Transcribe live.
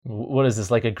What is this,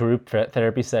 like a group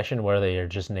therapy session where they are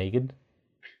just naked?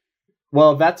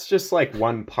 Well, that's just like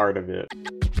one part of it.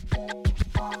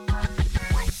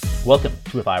 Welcome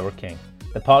to If I Were King,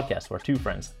 the podcast where two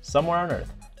friends somewhere on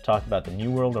Earth talk about the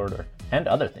New World Order and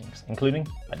other things, including,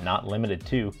 but not limited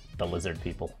to, the lizard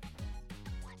people.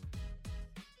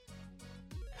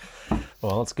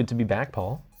 Well, it's good to be back,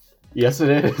 Paul. Yes, it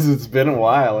is. It's been a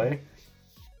while, eh?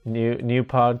 New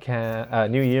podcast,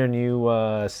 new year,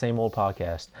 new same old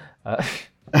podcast.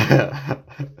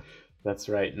 That's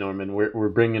right, Norman. We're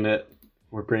bringing it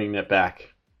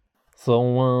back.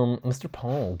 So, Mr.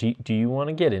 Paul, do you want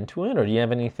to get into it, or do you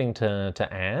have anything to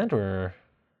add, or?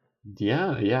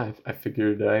 Yeah. I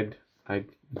figured I'd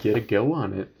get a go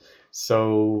on it.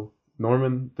 So,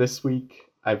 Norman, this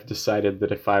week I've decided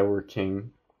that if I were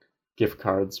king, gift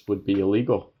cards would be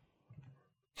illegal.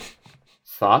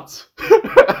 Thoughts?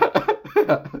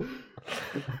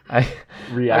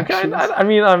 Reactions?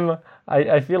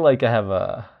 I feel like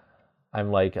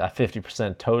I'm like a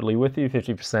 50% totally with you,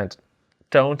 50%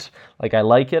 don't. Like, I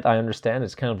like it, I understand.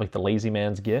 It's kind of like the lazy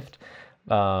man's gift.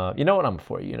 You know what I'm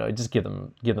for? Just give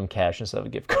them cash instead of a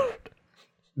gift card.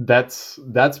 That's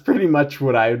pretty much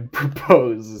what I would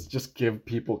propose, is just give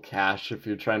people cash if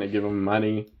you're trying to give them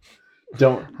money.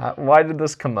 Don't. Why did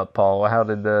this come up, Paul? How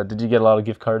did you get a lot of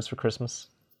gift cards for Christmas?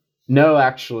 No,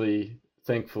 actually,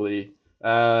 thankfully.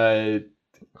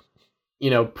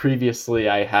 Previously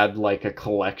I had like a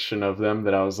collection of them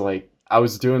that I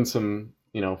was doing some,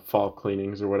 fall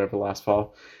cleanings or whatever last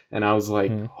fall. And I was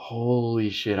like, holy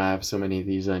shit, I have so many of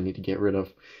these I need to get rid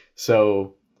of.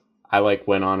 So I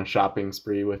went on a shopping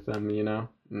spree with them, and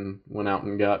went out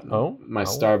and got my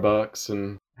Starbucks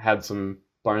and had some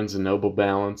Barnes & Noble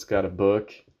balance, got a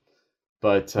book.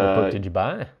 But what book did you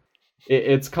buy?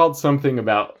 It's called something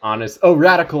about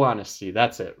Radical Honesty.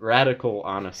 That's it. Radical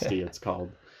Honesty, it's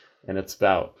called. And it's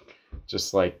about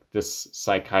just like this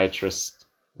psychiatrist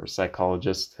or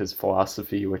psychologist, his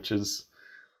philosophy, which is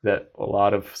that a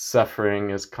lot of suffering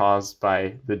is caused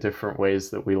by the different ways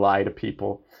that we lie to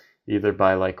people, either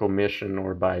by omission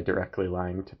or by directly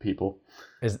lying to people.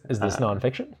 Is this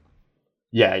nonfiction?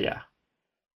 Yeah.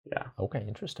 Okay,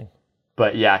 interesting.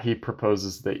 But yeah, he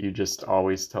proposes that you just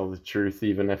always tell the truth,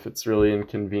 even if it's really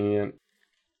inconvenient.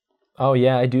 Oh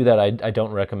yeah, I do that. I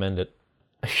don't recommend it.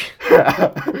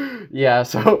 Yeah,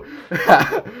 so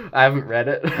I haven't read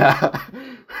it.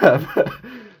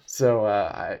 So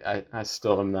I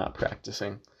still am not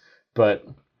practicing. But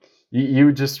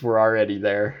you just were already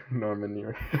there,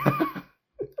 Norman.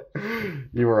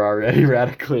 You were already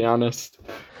radically honest.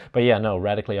 But yeah, no,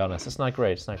 radically honest. It's not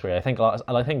great. I think I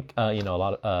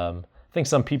think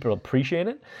some people appreciate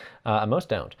it, most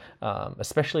don't.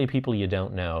 Especially people you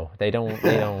don't know. That's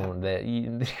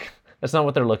not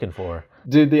what they're looking for.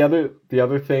 Dude, the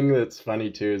other thing that's funny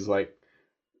too is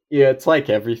it's like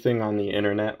everything on the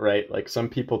internet, right? Like, some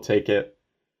people take it,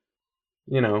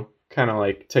 kind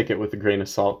of take it with a grain of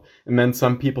salt, and then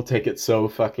some people take it so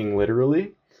fucking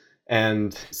literally.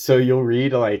 And so you'll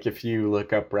read, if you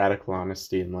look up Radical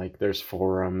Honesty, and there's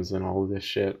forums and all of this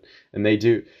shit, and they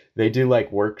do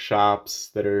workshops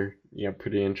that are,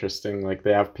 pretty interesting.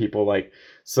 They have people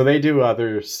so they do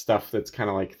other stuff that's kind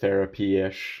of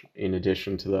therapy-ish in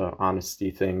addition to the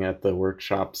honesty thing at the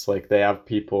workshops. They have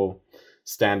people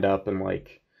stand up and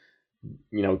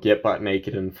get butt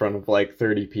naked in front of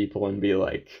 30 people and be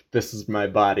like, this is my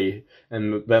body.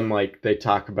 And then they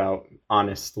talk about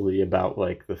honestly about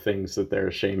the things that they're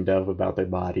ashamed of about their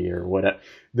body, or what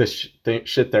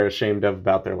shit they're ashamed of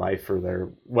about their life or their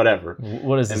whatever.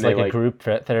 What is this, a group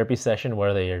therapy session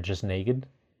where they are just naked?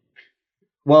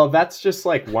 Well, that's just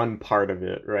one part of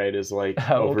it, right? Is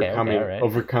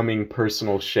overcoming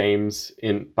personal shames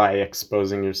by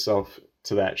exposing yourself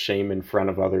to that shame in front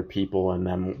of other people, and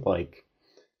then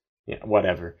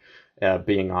whatever,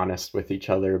 being honest with each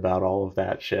other about all of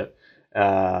that shit,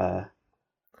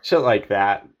 shit like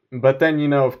that. But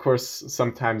then, of course,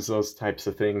 sometimes those types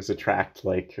of things attract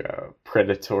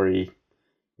predatory,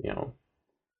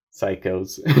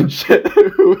 psychos and shit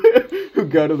who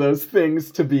go to those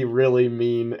things to be really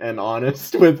mean and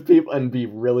honest with people and be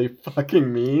really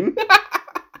fucking mean.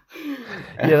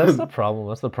 Yeah, that's the problem.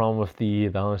 That's the problem with the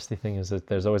honesty thing, is that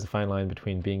there's always a fine line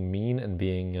between being mean and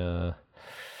being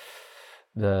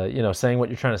saying what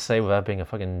you're trying to say without being a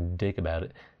fucking dick about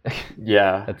it.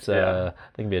 Yeah. That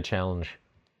can be a challenge.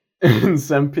 And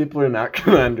some people are not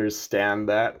going to understand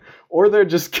that, or they're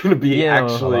just going to be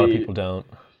actually. A lot of people don't.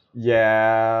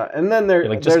 Yeah, and then they're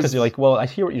just because you're well, I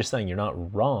hear what you're saying. You're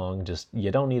not wrong. Just you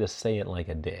don't need to say it like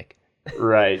a dick.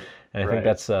 Right. And I think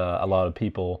that's a lot of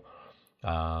people,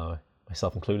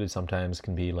 myself included, sometimes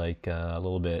can be a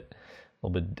little bit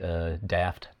little bit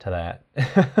daft to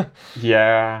that.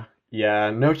 Yeah, yeah,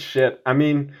 no shit. I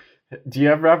mean, do you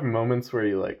ever have moments where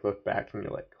you like look back and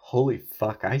you're like, "Holy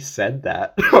fuck, I said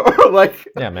that," or like,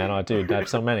 Yeah, man. Oh, dude, I have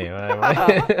so many.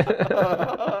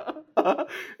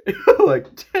 like,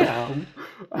 damn,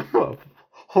 I'm a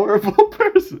horrible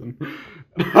person.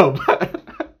 No, but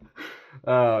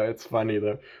oh, it's funny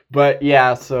though. But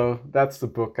yeah, so that's the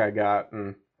book I got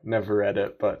and never read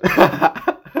it, but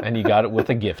And you got it with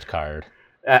a gift card.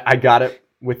 I got it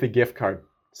with a gift card.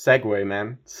 Segue,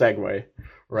 man. Segue.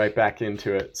 Right back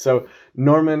into it. So,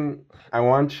 Norman, I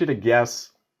want you to guess.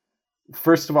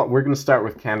 First of all, we're going to start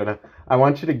with Canada. I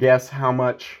want you to guess how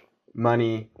much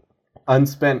money,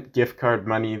 unspent gift card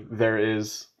money, there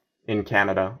is in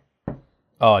Canada.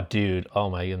 Oh, dude. Oh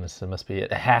my goodness.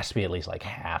 It has to be at least like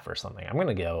half or something. I'm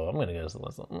gonna go.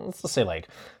 Let's just say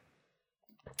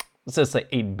let's just say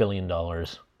 $8 billion.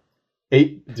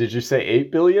 Did you say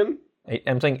 8 billion?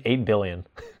 I'm saying 8 billion.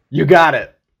 You got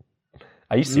it.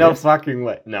 Are you serious? No fucking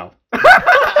way. No.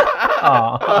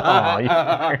 Oh, you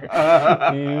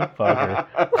fucker.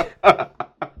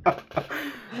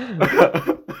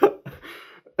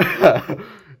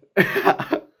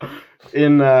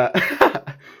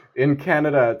 In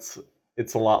Canada,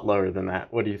 it's a lot lower than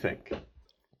that. What do you think?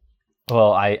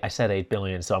 Well, I said 8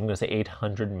 billion, so I'm going to say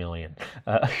 800 million.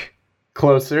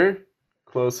 Closer.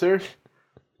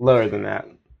 Lower than that.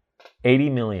 80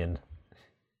 million.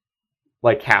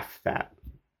 Like half that.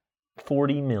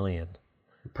 40 million.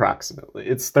 Approximately.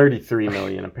 It's 33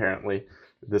 million, apparently.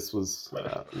 This was...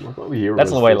 what year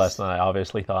That's was way this? less than I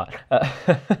obviously thought.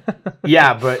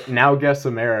 Yeah, but now guess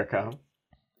America.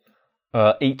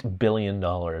 $8 billion.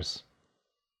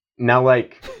 Now,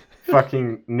 like,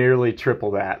 fucking nearly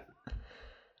triple that.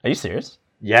 Are you serious?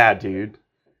 Yeah, dude.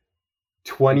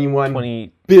 21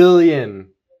 20 billion.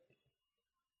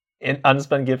 in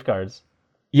unspent gift cards.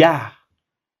 Yeah.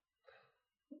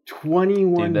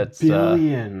 21 Dude,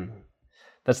 billion.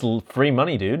 That's free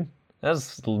money, dude.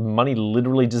 That's money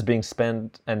literally just being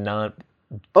spent and not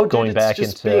going back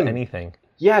into anything.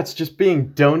 Yeah, it's just being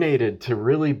donated to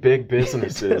really big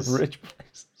businesses. Rich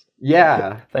places.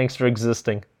 Yeah. Thanks for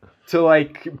existing. To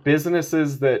like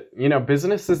businesses that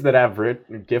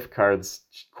have gift cards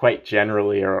quite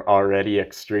generally are already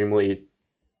extremely,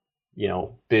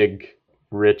 big,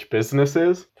 rich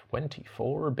businesses.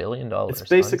 $24 billion. It's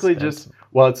basically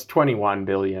it's 21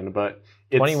 billion, but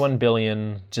it's 21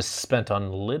 billion just spent on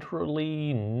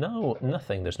literally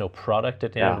nothing. There's no product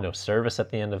at the end of it, no service at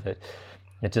the end of it.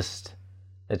 It's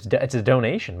a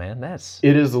donation, man.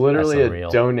 It is literally a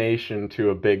donation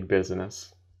to a big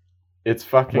business. It's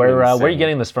fucking where insane. Where are you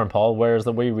getting this from, Paul? Where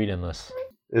are you reading this?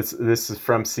 This is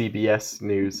from CBS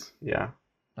News. Yeah.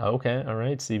 Okay, all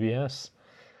right, CBS.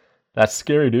 That's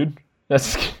scary, dude.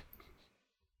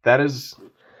 That is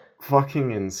fucking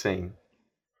insane.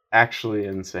 Actually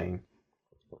insane.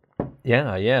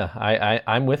 Yeah.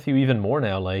 I'm with you even more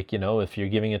now. Like, if you're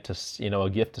giving it to, a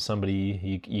gift to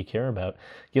somebody you care about,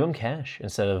 give them cash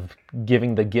instead of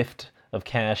giving the gift of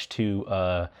cash to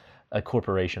a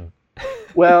corporation.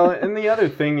 Well, and the other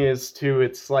thing is too,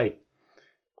 it's like,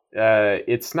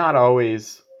 it's not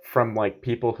always from like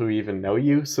people who even know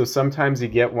you. So sometimes you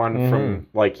get one from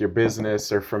like your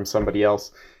business or from somebody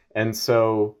else. And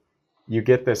so you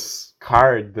get this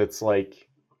card that's like,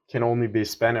 can only be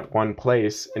spent at one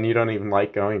place and you don't even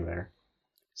like going there.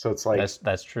 So it's like...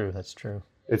 That's true.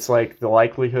 It's like the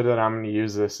likelihood that I'm going to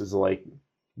use this is like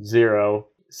 0.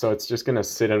 So it's just going to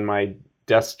sit in my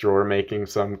desk drawer making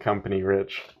some company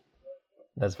rich.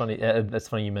 That's funny. That's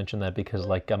funny you mentioned that because,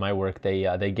 like, at my work,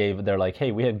 they're like,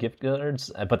 hey, we have gift cards,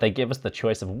 but they gave us the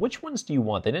choice of which ones do you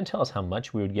want. They didn't tell us how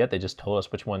much we would get. They just told us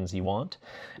which ones you want,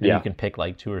 and you can pick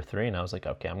like 2 or 3. And I was like,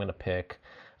 okay, I'm gonna pick.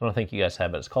 I don't think you guys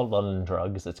have it. It's called London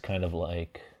Drugs. It's kind of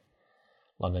like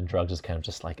London Drugs is kind of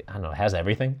just like, I don't know, it has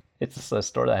everything. It's a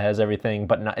store that has everything,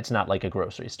 but it's not like a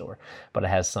grocery store, but it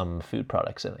has some food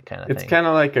products in it, kind of thing. It's kind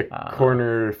of like a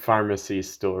corner pharmacy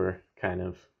store, kind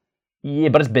of. Yeah,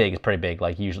 but it's big. It's pretty big.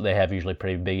 Like they have usually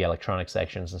pretty big electronic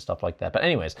sections and stuff like that. But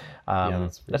anyways,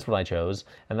 that's what I chose,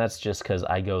 and that's just because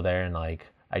I go there and like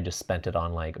I just spent it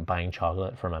on like buying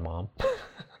chocolate for my mom.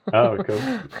 Oh,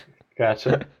 cool.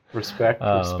 Gotcha. Respect.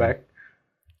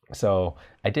 So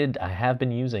I have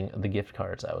been using the gift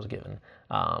cards I was given.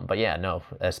 But yeah, no,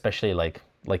 especially like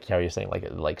how you're saying,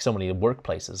 like so many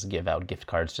workplaces give out gift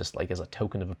cards just like as a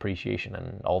token of appreciation,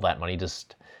 and all that money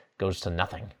just goes to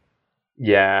nothing.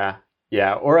 Yeah.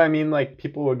 Or I mean, like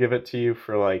people will give it to you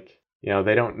for like,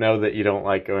 they don't know that you don't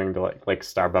like going to like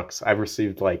Starbucks. I've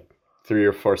received like 3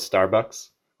 or 4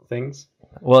 Starbucks things.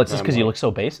 Well, it's just because you look so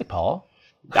basic, Paul.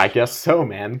 I guess so,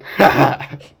 man.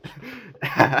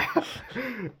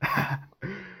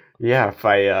 Yeah, if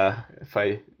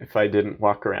I didn't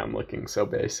walk around looking so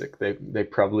basic, they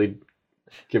probably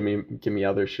give me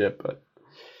other shit, but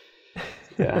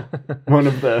yeah. One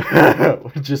of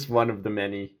the just one of the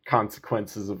many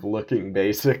consequences of looking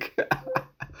basic.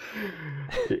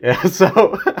 Yeah,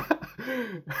 so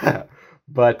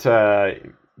but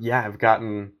yeah, I've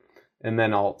gotten and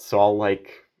then I'll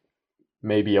like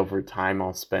maybe over time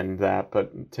I'll spend that,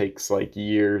 but it takes like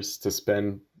years to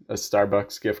spend a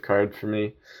Starbucks gift card for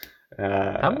me.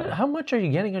 How much are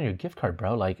you getting on your gift card,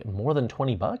 bro? Like more than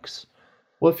 $20?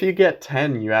 Well, if you get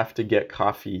 10, you have to get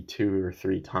coffee 2 or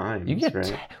 3 You times, get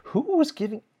right? who was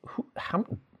giving who how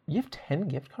you have 10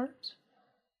 gift cards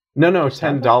No, for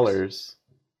Starbucks? $10,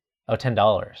 Oh,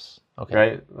 $10. Okay.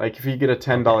 right? Like if you get a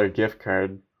Okay. $10 gift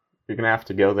card, you're gonna have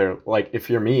to go there. Like if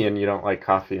you're me and you don't like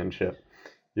coffee and shit,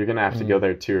 you're gonna have to go Mm.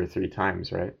 there 2 or 3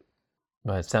 times, right?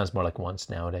 But it sounds more like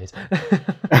once nowadays.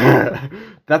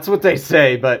 That's what they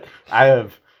say, but I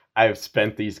have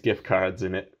spent these gift cards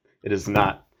and it has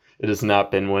not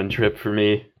been one trip for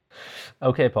me.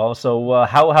 Okay, Paul. So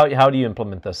how do you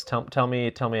implement this? Tell me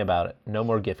about it. No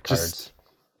more gift Just cards.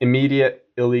 immediate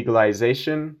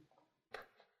illegalization.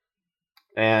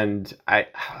 And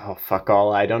oh fuck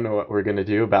all, I don't know what we're gonna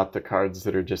do about the cards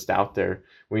that are just out there.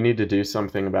 We need to do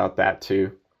something about that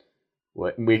too.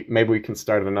 Maybe we can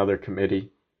start another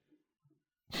committee.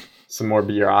 Some more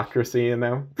bureaucracy, you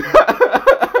know.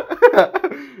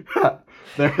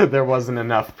 There wasn't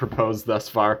enough proposed thus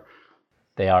far.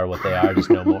 They are what they are, just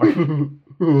no more.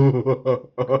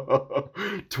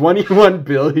 $21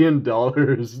 billion,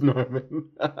 Norman.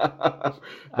 I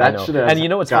That know. should And have you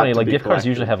know what's funny? got to Like be gift cards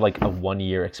usually collected. have like a 1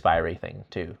 year expiry thing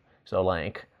too. So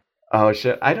like Oh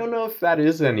shit! I don't know if that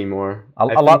is anymore. a,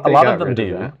 I a lot think a they lot of got them rid of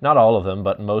do. that. Not all of them,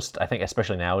 but most I think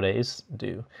especially nowadays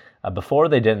do. Before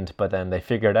they didn't, but then they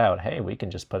figured out, hey, we can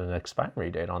just put an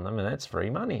expiry date on them and it's free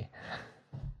money.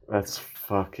 That's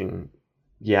fucking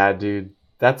yeah, dude.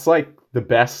 That's like the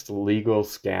best legal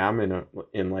scam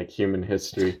in like human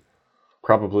history.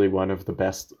 Probably one of the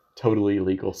best totally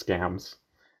legal scams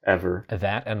ever.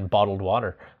 That and bottled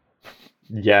water.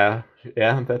 Yeah,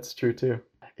 yeah, that's true too.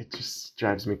 It just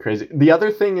drives me crazy. The other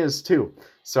thing is too.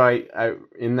 So I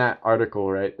in that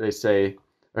article, right? They say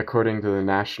according to the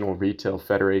National Retail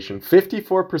Federation,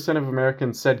 54% of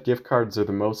Americans said gift cards are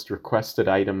the most requested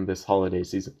item this holiday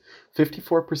season.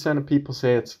 54% of people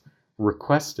say it's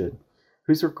requested.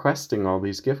 Who's requesting all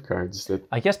these gift cards that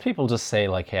I guess people just say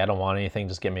like, hey, I don't want anything,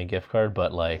 just give me a gift card,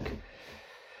 but like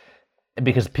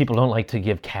because people don't like to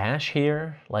give cash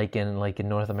here, like in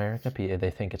North America, they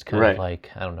think it's kind of right. like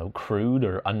I don't know, crude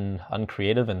or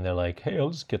uncreative, and they're like, hey, I'll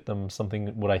just get them something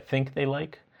what I think they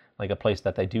like a place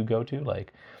that they do go to.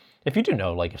 Like, if you do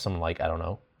know, like if someone like I don't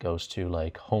know goes to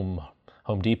like Home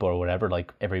Depot or whatever,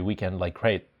 like every weekend, like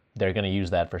great, they're gonna use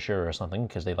that for sure or something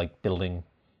because they like building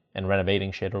and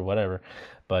renovating shit or whatever.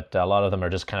 But a lot of them are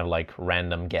just kind of like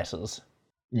random guesses.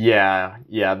 Yeah,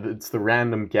 yeah, it's the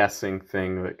random guessing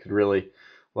thing that could really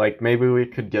like maybe we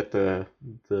could get the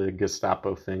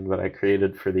Gestapo thing that I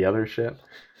created for the other shit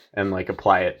and like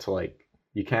apply it to like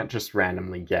you can't just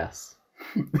randomly guess.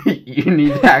 You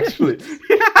need to actually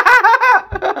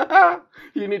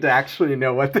you need to actually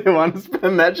know what they want to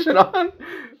spend that shit on.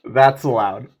 That's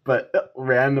allowed, but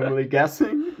randomly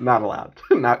guessing not allowed.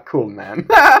 Not cool, man.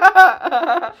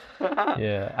 Yeah,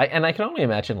 and I can only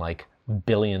imagine like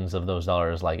billions of those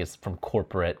dollars, like it's from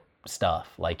corporate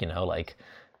stuff. Like like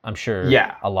I'm sure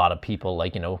Yeah. a lot of people,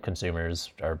 like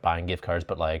consumers are buying gift cards,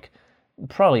 but like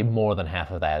probably more than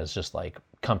half of that is just like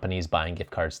companies buying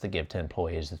gift cards to give to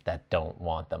employees that don't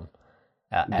want them,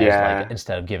 as like Yeah.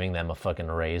 instead of giving them a fucking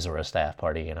raise or a staff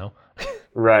party.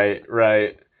 Right,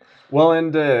 right. Well,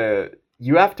 and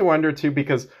you have to wonder too,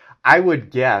 because I would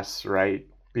guess, right?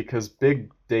 Because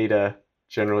big data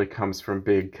generally comes from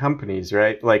big companies,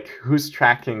 right? Like, who's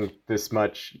tracking this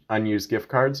much unused gift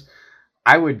cards?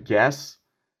 I would guess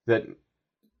that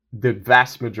the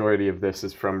vast majority of this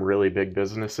is from really big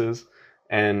businesses,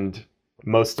 and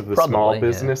most of the small Probably, yeah.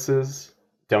 businesses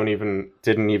didn't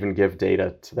even give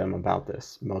data to them about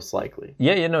this, most likely.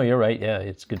 Yeah, you're right. Yeah,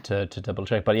 it's good to double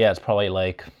check. But yeah, it's probably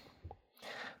like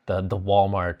the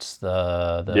Walmarts,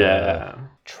 the Yeah.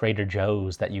 Trader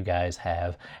Joe's that you guys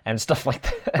have, and stuff like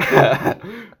that.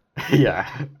 Yeah,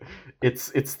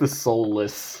 it's the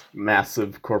soulless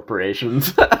massive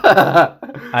corporations. I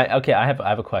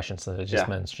have a question since I just Yeah.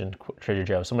 mentioned Trader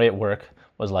Joe. Somebody at work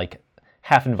was like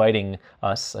half inviting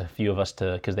us, a few of us,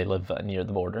 to because they live near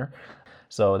the border.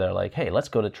 So they're like, "Hey, let's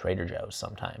go to Trader Joe's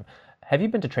sometime." Have you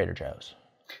been to Trader Joe's?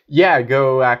 Yeah, I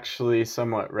go actually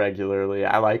somewhat regularly.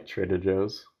 I like Trader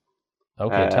Joe's.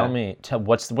 Okay, tell me,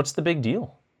 what's the big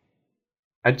deal?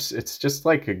 It's just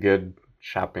like a good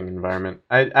shopping environment.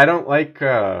 I don't like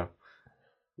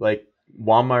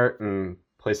Walmart and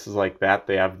places like that.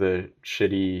 They have the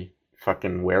shitty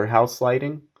fucking warehouse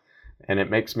lighting, and it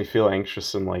makes me feel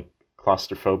anxious and like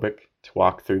claustrophobic to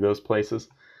walk through those places.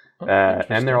 Oh, And there are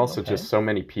interesting. also Okay. just so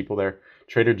many people there.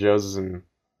 Trader Joe's and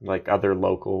like other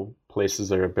local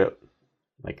places are a bit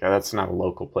like that's not a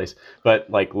local place, but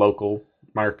like local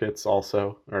markets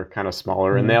also are kind of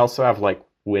smaller, and they Mhm. also have like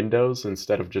windows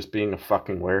instead of just being a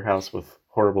fucking warehouse with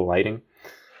horrible lighting.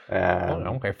 Oh, Um,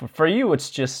 okay. For you, it's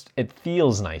just it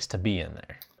feels nice to be in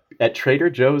there. at Trader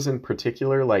Joe's in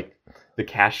particular, like the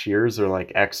cashiers are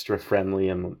like extra friendly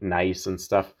and nice and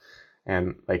stuff.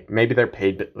 And like maybe they're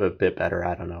paid a bit better,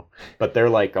 I don't know. But they're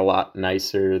like a lot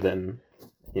nicer than,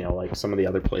 like some of the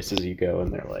other places you go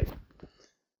and they're like,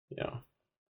 you know,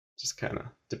 just kind of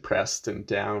depressed and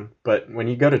down. But when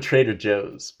you go to Trader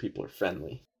Joe's, people are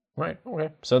friendly. Right. Okay.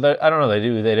 So I don't know. They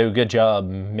do a good job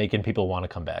making people want to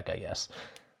come back, I guess.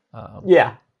 Um,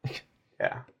 Yeah.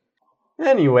 Yeah.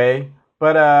 Anyway,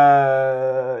 but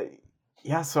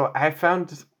yeah, so I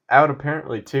found out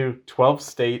apparently too 12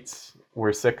 states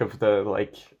were sick of the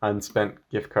like unspent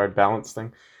gift card balance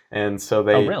thing. And so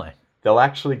oh, really? they'll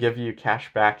actually give you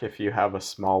cash back if you have a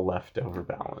small leftover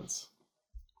balance.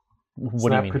 What Isn't do you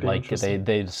that mean? pretty Like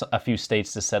interesting? a few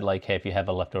states just said like, hey, if you have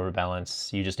a leftover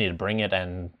balance, you just need to bring it,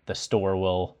 and the store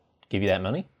will give you that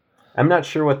money. I'm not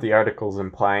sure what the article's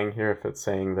implying here, if it's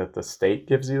saying that the state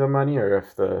gives you the money or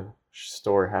if the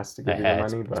store has to give you the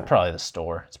money, It's but probably the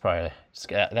store.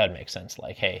 That makes sense.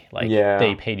 Like, hey, like they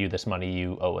yeah. paid you this money,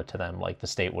 you owe it to them. Like the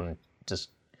state wouldn't just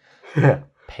Yeah.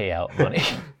 pay out money.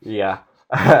 Yeah.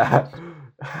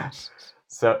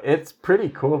 So it's pretty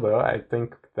cool, though. I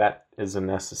think that is a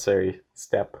necessary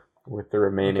step with the Okay,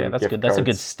 remaining that's gift good. That's a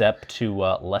good cards. step to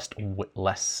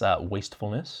less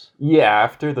wastefulness. Yeah,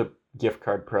 after the gift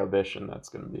card prohibition, that's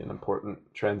going to be an important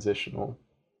transitional,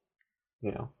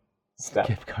 step.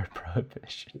 Gift card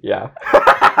prohibition. Yeah.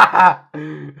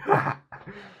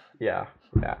 Yeah,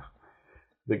 yeah.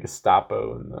 The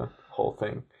Gestapo and the whole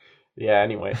thing. Yeah,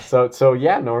 anyway. So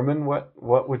yeah, Norman,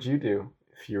 what would you do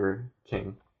if you were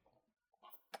king?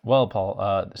 Well,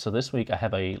 Paul, so this week I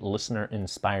have a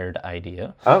listener-inspired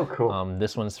idea. Oh, cool.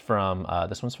 This one's from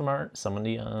our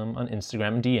somebody on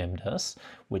Instagram DM'd us,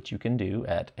 which you can do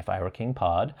at If I Were King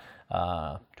Pod,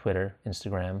 Twitter,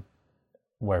 Instagram,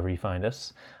 wherever you find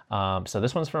us. So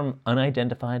this one's from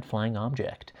Unidentified Flying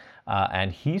Object,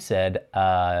 and he said,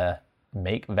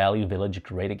 "Make Value Village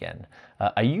great again."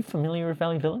 Are you familiar with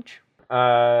Value Village?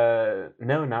 No,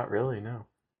 not really, no.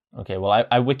 Okay, well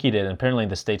I wikied it, and apparently in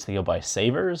the states they go by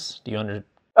savers. Do you under?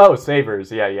 Oh, Savers.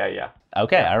 Yeah, yeah, yeah.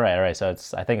 Okay, Yeah. all right. So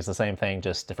I think it's the same thing,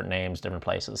 just different names, different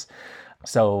places.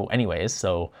 So, anyways,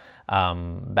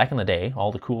 back in the day,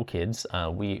 all the cool kids,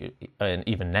 we and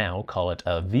even now call it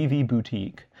a VV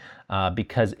boutique,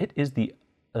 because it is the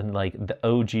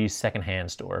OG secondhand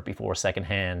store before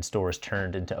secondhand stores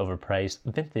turned into overpriced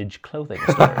vintage clothing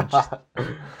storage.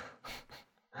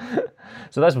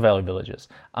 So that's what Valley Village is.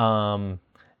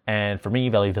 And for me,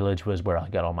 Valley Village was where I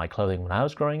got all my clothing when I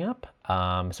was growing up.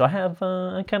 So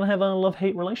I kind of have a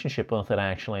love-hate relationship with it,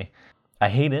 actually. I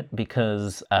hate it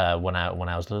because when I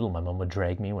was little, my mom would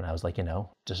drag me when I was like,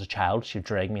 just a child. She'd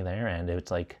drag me there, and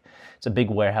it's a big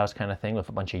warehouse kind of thing with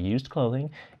a bunch of used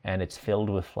clothing, and it's filled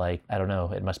with like, I don't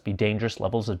know, it must be dangerous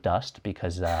levels of dust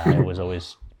because I was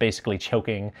always basically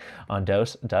choking on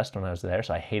dust when I was there.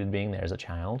 So I hated being there as a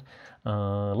child.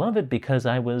 Love it because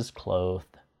I was clothed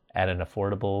at an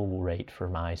affordable rate for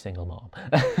my single mom.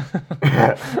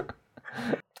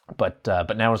 But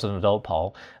now as an adult,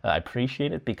 Paul, I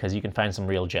appreciate it because you can find some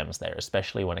real gems there,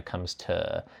 especially when it comes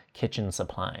to kitchen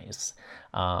supplies.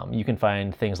 You can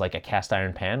find things like a cast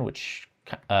iron pan, which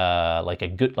like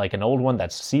an old one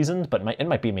that's seasoned, but it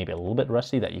might be maybe a little bit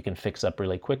rusty that you can fix up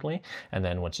really quickly. And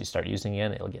then once you start using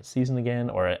it, it'll get seasoned again.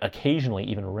 Or occasionally,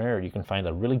 even rare, you can find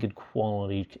a really good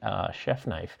quality chef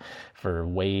knife for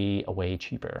way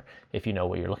cheaper if you know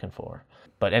what you're looking for.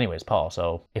 But anyways, Paul,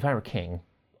 so if I were king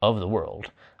of the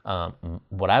world,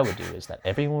 what I would do is that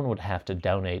everyone would have to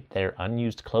donate their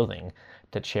unused clothing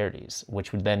to charities,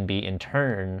 which would then be in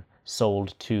turn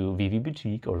sold to VV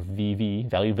Boutique or VV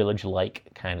Value Village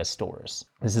like kind of stores.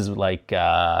 This is like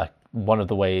one of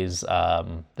the ways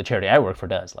the charity I work for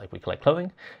does. Like we collect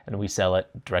clothing and we sell it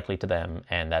directly to them,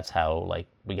 and that's how like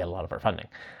we get a lot of our funding.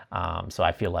 So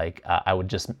I feel like I would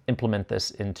just implement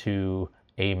this into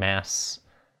a mass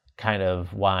kind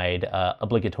of wide,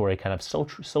 obligatory kind of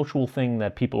social thing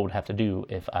that people would have to do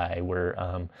if I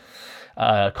were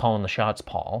calling the shots,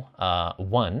 Paul.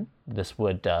 One, this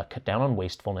would cut down on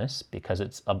wastefulness because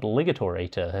it's obligatory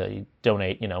to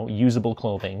donate, usable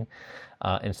clothing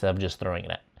instead of just throwing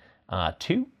it at.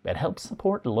 Two, it helps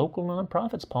support local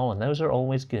nonprofits, Paul, and those are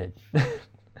always good.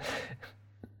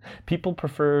 People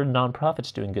prefer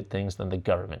nonprofits doing good things than the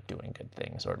government doing good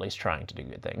things, or at least trying to do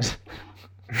good things.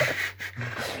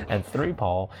 And three,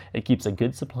 Paul, it keeps a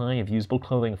good supply of usable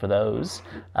clothing for those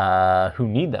who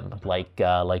need them, like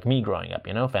me growing up,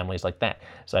 families like that.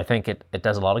 So I think it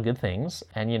does a lot of good things,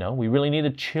 and we really need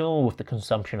to chill with the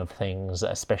consumption of things,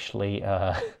 especially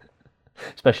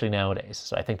nowadays.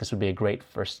 So I think this would be a great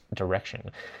first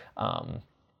direction.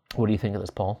 What do you think of this,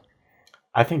 Paul?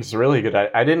 I think it's really good.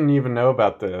 I didn't even know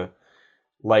about the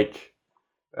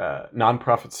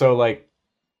nonprofit. So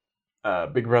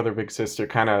Big Brother Big Sister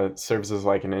kind of serves as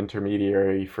like an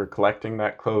intermediary for collecting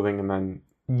that clothing and then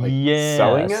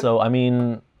selling it. So I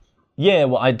mean, yeah.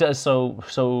 Well, I does so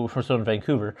for in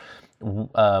Vancouver,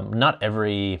 not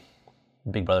every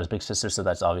Big Brothers Big Sisters. So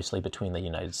that's obviously between the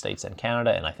United States and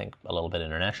Canada, and I think a little bit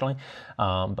internationally.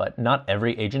 But not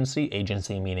every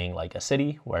agency meaning like a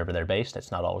city wherever they're based.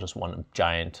 It's not all just one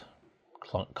giant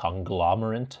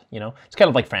conglomerate, it's kind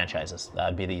of like franchises.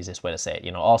 That'd be the easiest way to say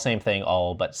it. All same thing,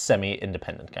 all but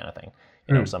semi-independent kind of thing.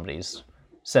 Somebody's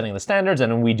setting the standards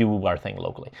and then we do our thing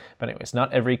locally. But anyways,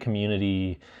 not every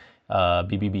community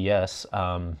BBBS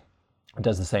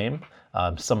does the same.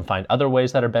 Some find other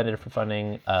ways that are better for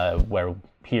funding, where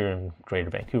here in Greater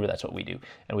Vancouver, that's what we do.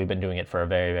 And we've been doing it for a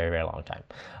very, very, very long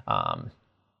time.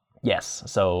 Yes,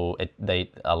 so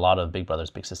a lot of Big Brothers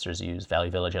Big Sisters use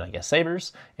Value Village and I guess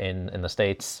Savers in the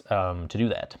States to do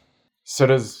that. So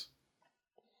does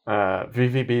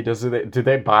VVB, do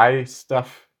they buy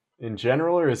stuff in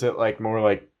general, or is it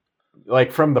more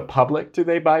like from the public? Do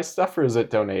they buy stuff, or is it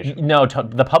donation? No,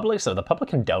 the public. So the public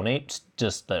can donate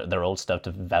just their old stuff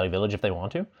to Value Village if they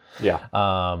want to. Yeah.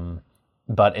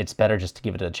 But it's better just to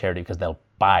give it to the charity because they'll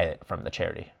buy it from the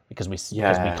charity because we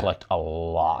collect a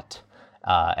lot.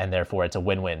 And therefore it's a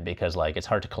win-win because it's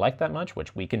hard to collect that much,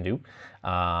 which we can do,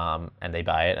 and they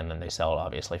buy it and then they sell it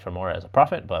obviously for more as a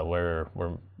profit. But we're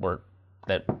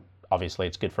that obviously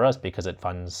it's good for us because it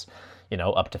funds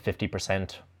up to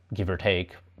 50% give or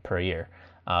take per year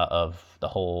of the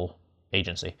whole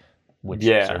agency, which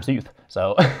serves youth.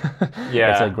 So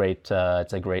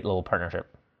it's a great little partnership.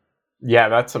 Yeah,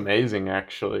 that's amazing,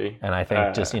 actually. And I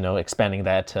think just expanding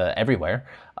that everywhere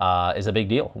is a big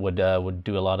deal. Would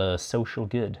do a lot of social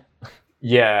good.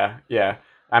 Yeah.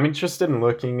 I'm interested in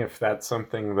looking if that's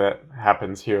something that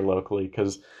happens here locally,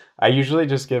 because I usually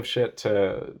just give shit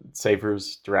to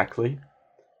Savers directly,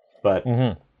 but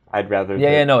I'd rather.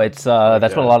 It's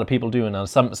that's what a lot of people do. And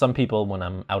some people, when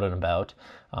I'm out and about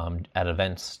at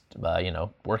events,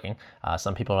 working,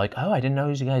 some people are like, "Oh, I didn't know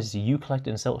you guys. You collected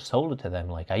and sold it to them.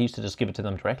 Like I used to just give it to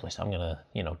them directly, so I'm gonna,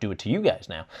 do it to you guys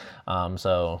now."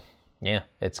 So yeah,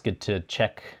 it's good to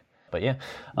check. But a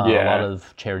lot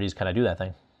of charities kind of do that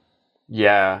thing.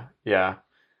 Yeah.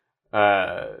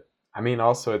 I mean,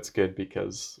 also it's good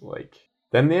because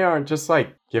then they aren't just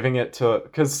giving it to,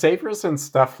 because Savers and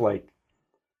stuff I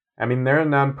mean, they're a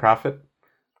nonprofit,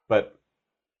 but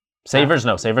Savers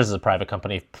is a private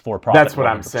company for profit. That's what 100%.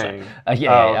 I'm saying.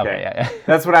 Okay.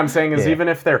 That's what I'm saying is even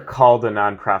if they're called a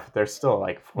nonprofit, they're still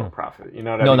for profit. You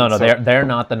know what I mean? No. They're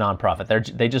not the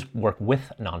nonprofit. They just work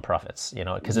with nonprofits.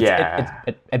 Because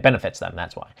it benefits them.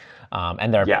 That's why.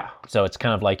 So it's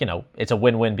kind of it's a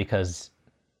win-win because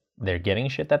they're getting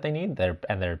shit that they need.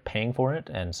 They're paying for it,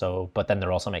 and so but then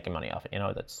they're also making money off it.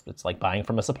 It's like buying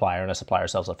from a supplier, and a supplier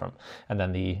sells it and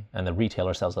then the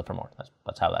retailer sells it for more.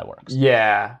 That's how that works.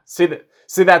 Yeah. See,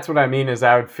 that's what I mean. Is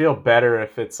I would feel better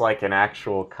if it's an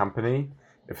actual company,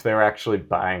 if they're actually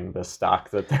buying the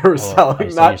stock that they were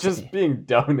selling, not just being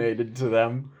donated to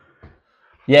them.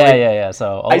 Yeah.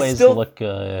 So always look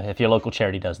if your local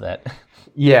charity does that.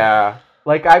 Yeah.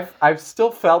 I've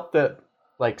still felt that.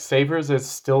 Savers is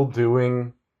still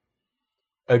doing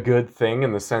a good thing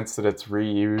in the sense that it's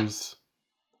reuse.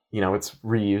 It's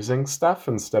reusing stuff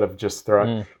instead of just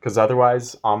throwing, because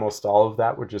otherwise almost all of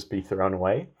that would just be thrown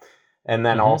away. And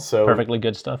then also perfectly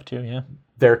good stuff too. Yeah,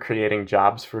 they're creating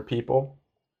jobs for people.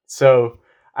 So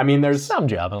I mean, there's some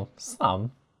job,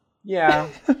 some. Yeah,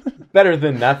 better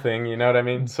than nothing. You know what I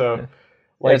mean? So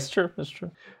it's true. It's true.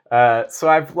 So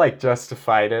I've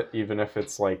justified it, even if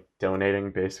it's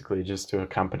donating basically just to a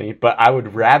company, but I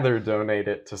would rather donate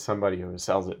it to somebody who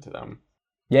sells it to them.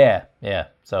 Yeah.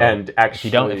 So and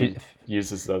actually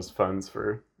uses those funds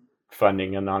for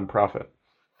funding a nonprofit.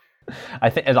 I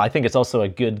think it's also a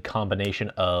good combination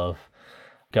of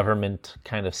government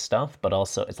kind of stuff, but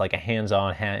also it's like a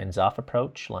hands-on, hands-off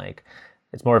approach. Like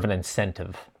it's more of an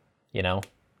incentive, you know.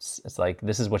 It's like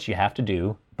this is what you have to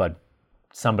do, but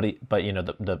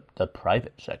the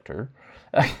private sector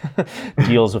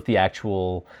deals with the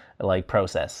actual like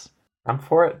process. I'm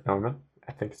for it, Norman.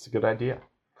 I think it's a good idea.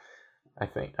 I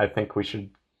think we should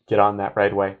get on that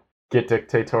right away. Get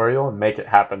dictatorial and make it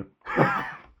happen.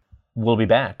 We'll be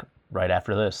back right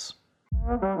after this.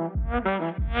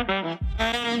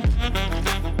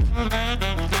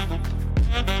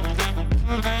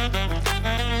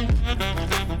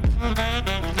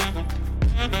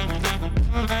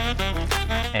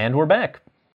 And we're back.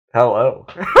 Hello.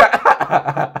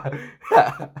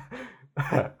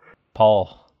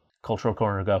 Paul, Cultural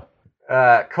Corner, go.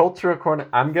 Cultural Corner.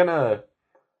 I'm gonna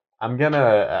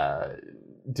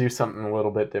do something a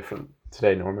little bit different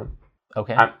today, Norman.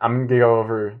 Okay. I'm gonna go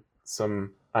over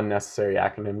some unnecessary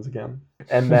acronyms again,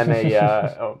 and then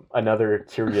another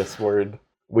curious word.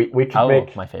 We could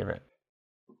make my favorite.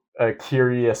 A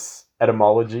curious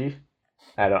etymology.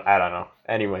 I don't know.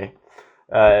 Anyway,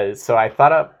 so I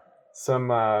thought up some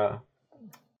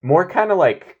more kind of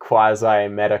like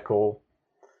quasi-medical,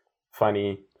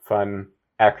 fun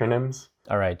acronyms.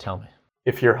 All right, tell me.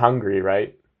 If you're hungry,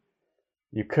 right?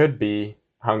 You could be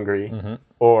hungry, mm-hmm.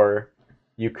 or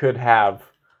you could have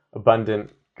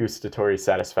abundant gustatory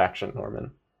satisfaction,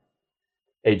 Norman.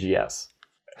 AGS.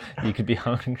 You could be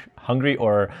hungry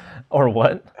or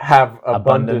what? Have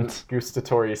abundant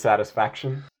gustatory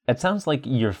satisfaction. It sounds like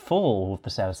you're full with the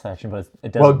satisfaction, but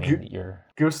it doesn't mean that you're...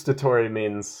 Gustatory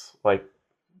means like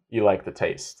you like the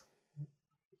taste.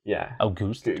 Yeah. Oh,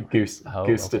 gustatory.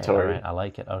 Gustatory. Okay, right. I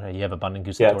like it. Okay, you have abundant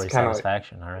gustatory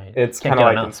satisfaction. Like, all right. It's kind of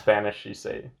like enough. In Spanish you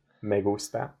say me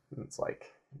gusta. It's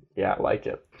like, yeah, I like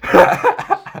it.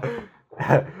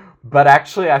 But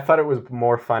actually, I thought it was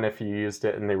more fun if you used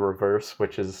it in the reverse,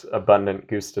 which is abundant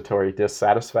gustatory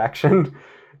dissatisfaction.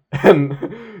 And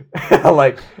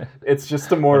like, it's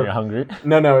just a more... When you're hungry?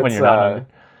 No, when it's you're not hungry.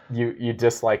 You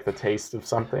dislike the taste of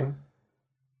something,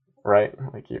 right?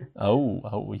 Like you...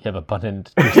 Oh, you have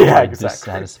abundant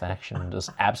dissatisfaction,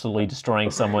 just absolutely destroying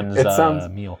someone's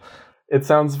meal. It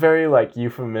sounds very like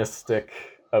euphemistic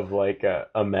of like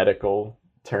a medical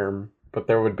term, but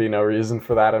there would be no reason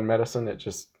for that in medicine. It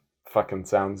just fucking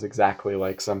sounds exactly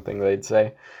like something they'd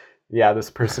say. Yeah, this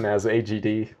person has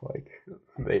AGD. Like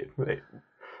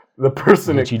the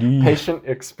patient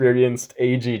experienced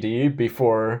AGD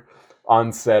before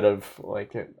onset of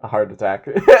like a heart attack.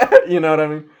 You know what I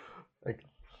mean? Like,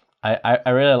 I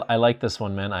really like this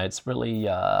one, man. It's really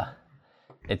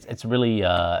it's really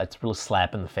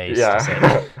slap in the face. Yeah. To say.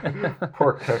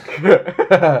 Poor cook.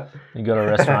 You go to a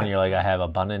restaurant, you're like, I have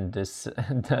abundant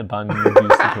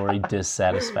gustatory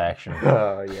dissatisfaction.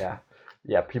 Oh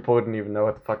yeah. People wouldn't even know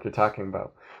what the fuck you're talking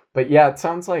about. But yeah, it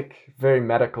sounds like very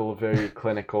medical, very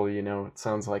clinical. You know, it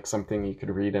sounds like something you could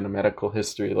read in a medical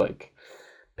history. Like,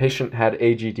 patient had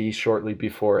AGD shortly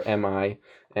before MI,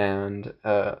 and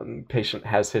patient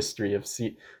has history of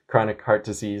chronic heart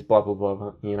disease. Blah blah blah.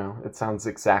 Blah. You know, it sounds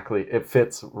exactly. It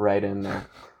fits right in there.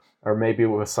 Or maybe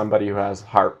with somebody who has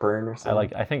heartburn or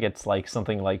something. I think it's like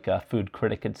something like a food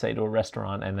critic could say to a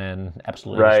restaurant and then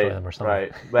absolutely destroy them or something.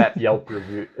 Right. That Yelp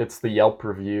review. It's the Yelp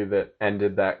review that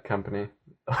ended that company.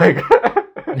 Like,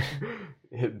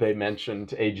 they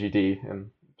mentioned AGD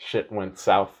and shit went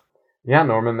south. Yeah,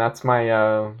 Norman, that's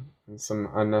my some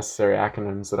unnecessary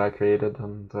acronyms that I created.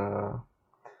 And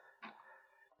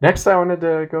next I wanted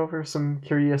to go over some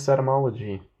curious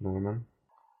etymology, Norman.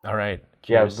 All right.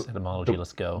 Curious etymology,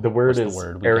 let's go. The word is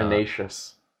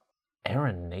arenaceous.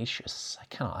 Arenaceous.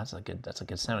 That's a good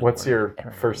sounding What's your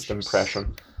first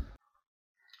impression?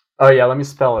 Oh yeah, let me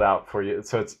spell it out for you.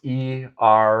 So it's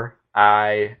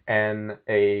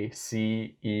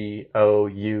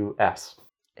ERINACEOUS.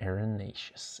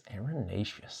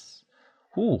 Arenaceous.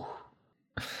 Ooh.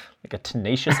 Like a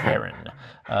tenacious heron.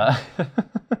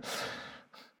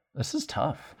 This is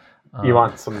tough. You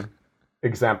want some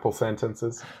example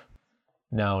sentences?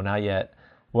 No, not yet.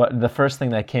 The first thing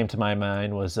that came to my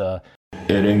mind was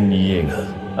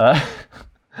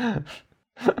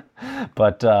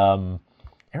but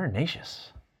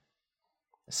arenaceous.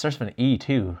 It starts with an E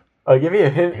too. I'll give you a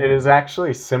hint. It is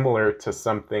actually similar to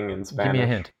something in Spanish. Give me a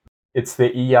hint. It's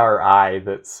the ERI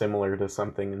that's similar to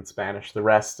something in Spanish. The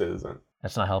rest isn't.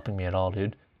 That's not helping me at all,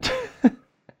 dude.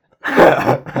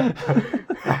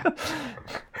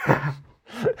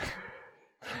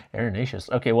 Arenaceous.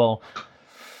 Okay, well,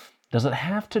 does it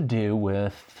have to do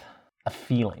with a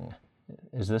feeling?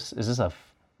 Is this a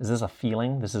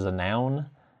feeling? This is a noun.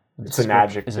 It's an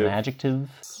adjective. Is an adjective.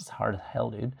 It's hard as hell,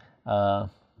 dude.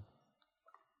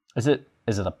 Is it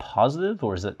a positive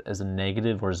or is it a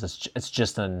negative or is this it's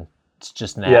just a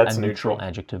neutral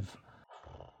adjective?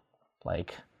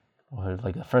 Like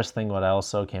the first thing what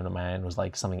also came to mind was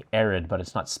like something arid, but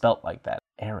it's not spelt like that.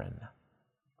 Aaron.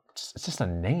 It's just a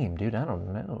name, dude. I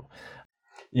don't know.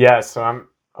 Yeah, so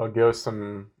I'll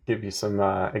give you some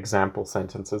example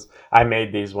sentences. I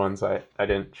made these ones. I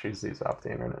didn't choose these off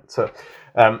the internet. So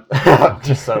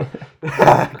just so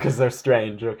because they're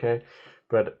strange, okay?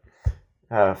 But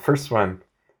first one,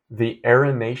 the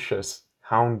Erinaceous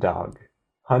hound dog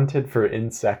hunted for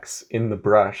insects in the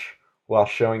brush while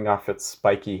showing off its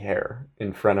spiky hair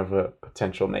in front of a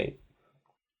potential mate.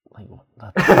 Like what?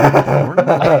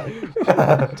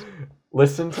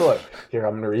 Listen to it. Here,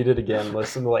 I'm going to read it again.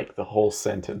 Listen to like the whole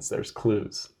sentence. There's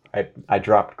clues. I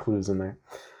dropped clues in there.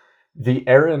 The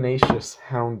Erinaceous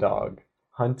hound dog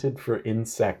hunted for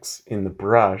insects in the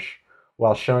brush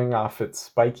while showing off its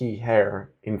spiky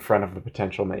hair in front of the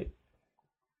potential mate.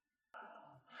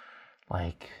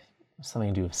 Like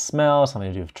something to do with smell, something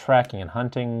to do with tracking and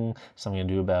hunting, something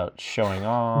to do about showing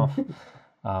off.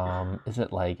 Is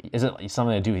it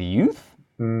something to do with youth?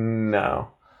 No.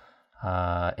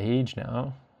 Age?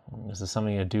 No. Is this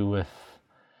something to do with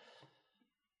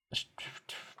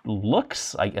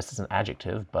looks? I guess it's an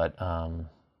adjective, but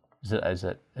is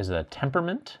it a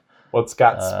temperament? Well, it's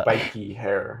got spiky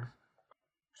hair.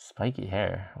 Spiky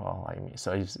hair. Well, I mean,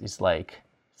 so he's like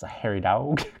it's a hairy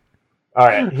dog. All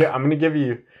right, here I'm gonna give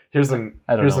you. Here's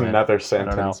another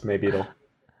sentence. Maybe it'll.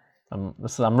 I'm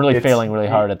really failing really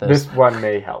hard at this. This one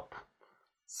may help.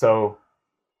 So,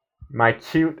 my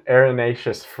cute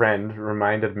Erinaceous friend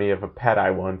reminded me of a pet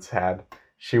I once had.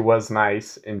 She was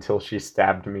nice until she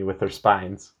stabbed me with her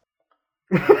spines.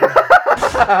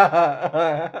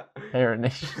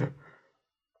 Erinaceous.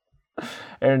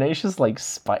 Erinaceous, like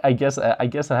I guess it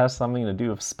has something to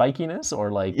do with spikiness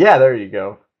or like. Yeah, there you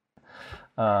go.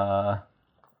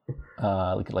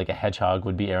 Like a hedgehog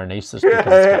would be Erinaceous because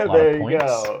it's got a lot of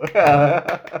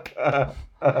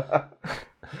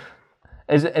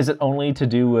points. Is it only to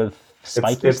do with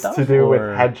spiky stuff? It's to do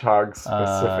with hedgehogs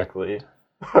specifically.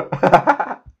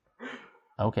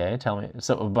 Okay, tell me.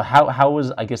 So, but how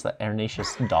was I guess the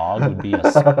Erinaceous dog would be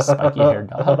a spiky-haired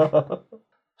dog?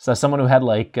 So someone who had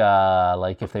like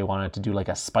if they wanted to do like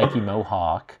a spiky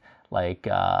mohawk, like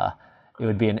it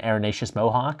would be an Erinaceous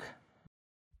mohawk.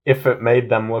 If it made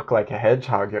them look like a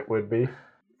hedgehog, it would be.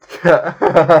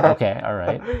 Okay, all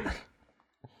right.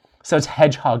 So it's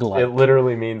hedgehog-like. It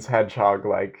literally means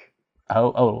hedgehog-like.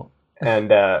 Oh.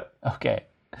 And okay.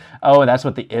 Oh, that's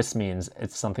what the is means.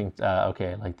 It's something.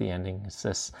 Okay, like the ending is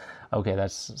this. Okay,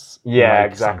 that's yeah, like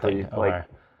exactly. Like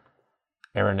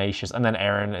Erinaceous, and then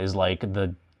Aaron is like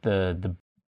the.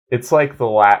 It's like the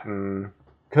Latin,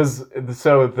 because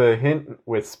so the hint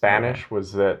with Spanish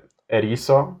was that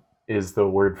erizo is the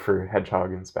word for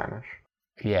hedgehog in Spanish.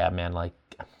 Yeah, man. Like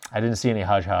I didn't see any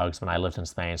hedgehogs when I lived in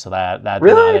Spain, so that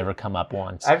really? did not ever come up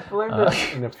once. I've learned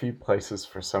it in a few places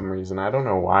for some reason. I don't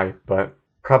know why, but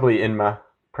probably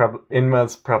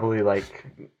Inma's probably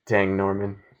like, dang,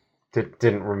 Norman,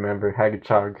 didn't remember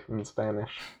hedgehog in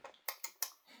Spanish.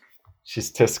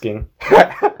 She's tisking.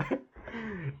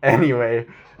 Anyway,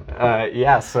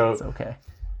 yeah, so it's okay.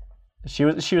 She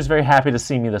was very happy to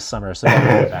see me this summer, so don't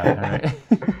worry about it, all right?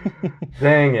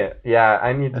 Dang it. Yeah,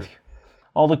 I need to...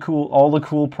 All the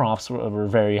cool profs were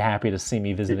very happy to see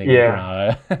me visiting.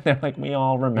 Yeah. They're like, we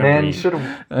all remember. Man, you should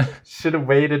have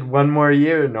waited one more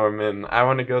year, Norman. I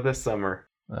want to go this summer.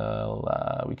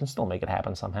 Well, we can still make it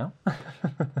happen somehow.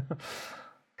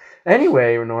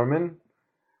 Anyway, Norman,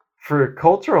 for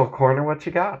Cultural Corner, what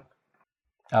you got?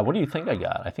 What do you think I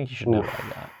got? I think you should know what I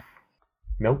got.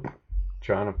 Nope.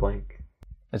 Drawing a blank.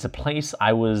 It's a place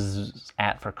I was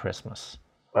at for Christmas.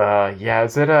 Yeah,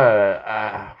 is it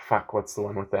fuck, what's the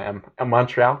one with the M?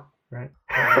 Montreal, right?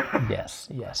 Yes.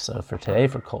 So for today,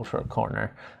 for Cultural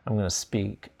Corner, I'm going to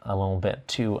speak a little bit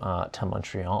to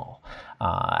Montreal.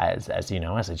 As you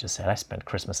know, as I just said, I spent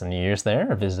Christmas and New Year's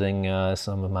there visiting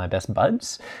some of my best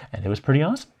buds, and it was pretty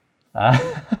awesome.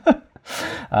 I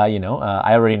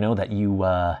already know that you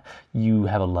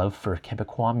have a love for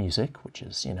Quebecois music, which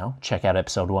is, check out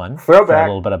episode 1 Throwback. For a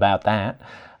little bit about that.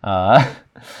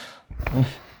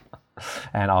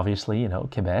 And obviously,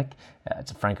 Quebec,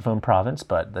 it's a francophone province,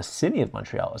 but the city of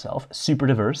Montreal itself, super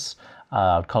diverse.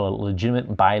 I'd call it a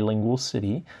legitimate bilingual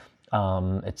city.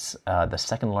 It's the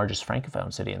second largest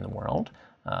francophone city in the world,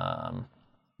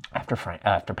 after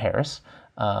Paris.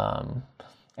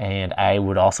 And I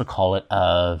would also call it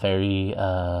a very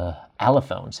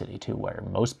allophone city too, where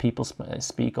most people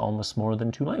speak almost more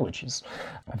than 2 languages.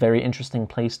 A very interesting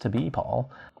place to be, Paul.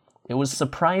 It was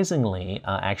surprisingly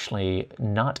actually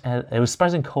not as, it was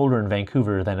surprisingly colder in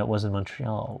Vancouver than it was in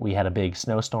Montreal. We had a big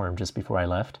snowstorm just before I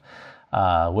left,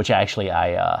 which actually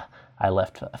I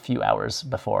left a few hours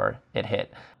before it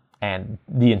hit, and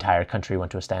the entire country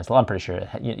went to a standstill. I'm pretty sure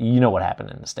you know what happened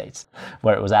in the States,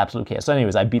 where it was absolute chaos. So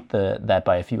anyways, I beat that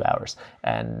by a few hours,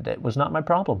 and it was not my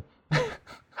problem.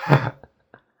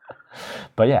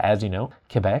 But yeah, as you know,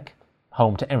 Quebec,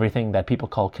 home to everything that people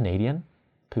call Canadian: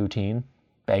 poutine,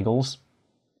 bagels,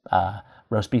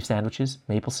 roast beef sandwiches,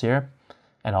 maple syrup,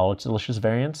 and all its delicious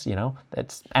variants.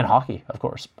 And hockey, of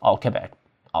course, all Quebec.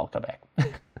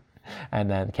 And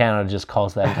then Canada just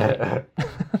calls that Canadian.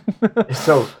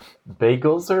 So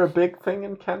bagels are a big thing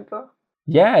in Canada?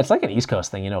 Yeah, it's like an East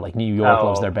Coast thing, like New York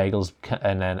loves their bagels,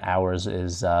 and then ours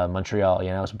is Montreal.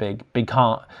 It's a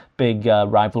big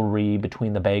rivalry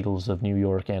between the bagels of New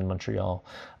York and Montreal.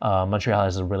 Montreal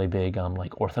has a really big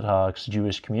like Orthodox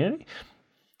Jewish community.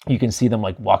 You can see them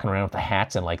like walking around with the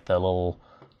hats and like the little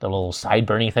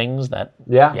sideburny things that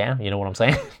you know what I'm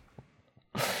saying.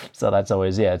 So that's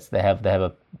always they have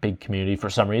a big community for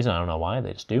some reason. I don't know why,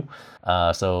 they just do.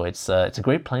 So it's a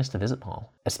great place to visit, Paul.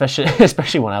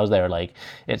 Especially when I was there. Like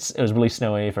it was really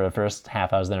snowy for the first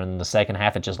half I was there, and the second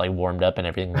half it just like warmed up and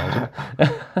everything.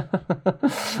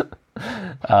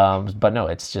 But no,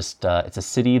 it's just it's a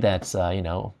city that's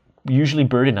usually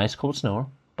buried in ice cold snow.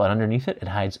 But underneath it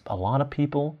hides a lot of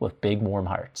people with big warm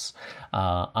hearts.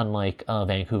 Unlike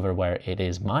Vancouver, where it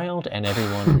is mild and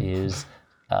everyone is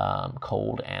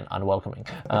cold and unwelcoming.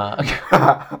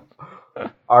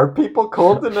 Are people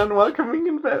cold and unwelcoming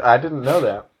in bed? I didn't know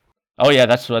that. Oh yeah,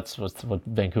 that's what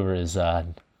Vancouver is.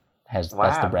 That's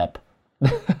the rep.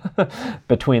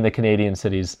 Between the Canadian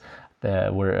cities, we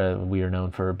are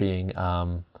known for being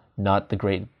not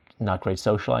great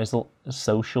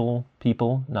social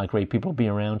people, not great people to be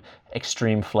around,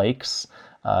 extreme flakes,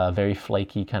 very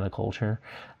flaky kind of culture,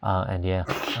 and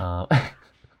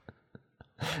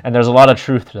and there's a lot of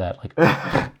truth to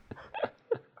that.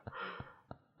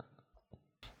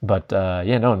 But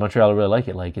in Montreal I really like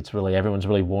it. Like everyone's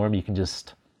really warm. You can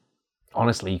just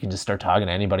start talking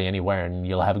to anybody anywhere and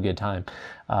you'll have a good time.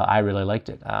 I really liked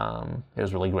it. It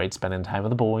was really great spending time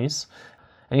with the boys.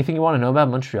 Anything you want to know about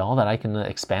Montreal that I can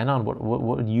expand on? What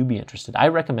would you be interested? I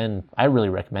really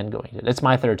recommend going to it. It's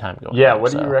my third time going. Yeah,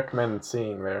 what do you recommend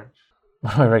seeing there?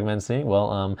 What do I recommend seeing?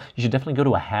 Well, you should definitely go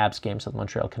to a Habs game. So the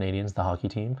Montreal Canadiens, the hockey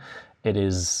team.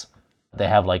 They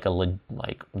have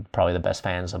probably the best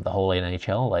fans of the whole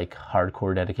NHL, like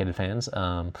hardcore dedicated fans.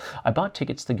 I bought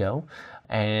tickets to go,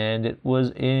 and it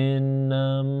was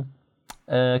in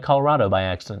Colorado by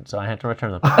accident, so I had to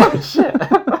return them. Oh shit!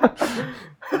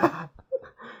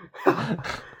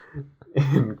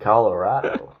 In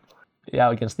Colorado. Yeah,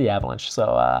 against the Avalanche. So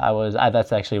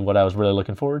that's actually what I was really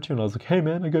looking forward to. And I was like, hey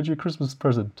man, I got you a Christmas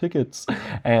present, tickets.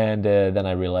 And then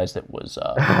I realized it was...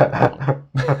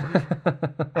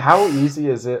 How easy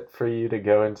is it for you to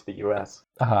go into the U.S.?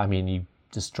 You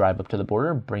just drive up to the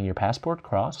border, bring your passport,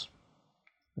 cross.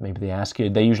 Maybe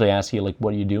they usually ask you, like,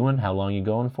 what are you doing? How long are you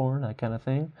going for? That kind of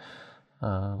thing.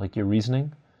 Like your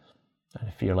reasoning. And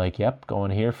if you're like, yep,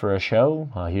 going here for a show,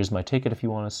 here's my ticket if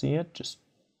you want to see it,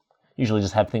 usually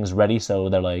just have things ready so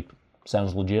they're like,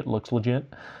 sounds legit, looks legit.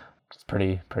 It's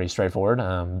pretty straightforward.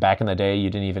 Back in the day, you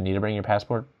didn't even need to bring your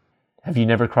passport. Have you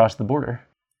never crossed the border?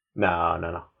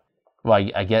 No. Well,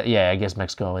 I guess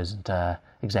Mexico isn't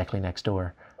exactly next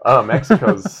door. Oh,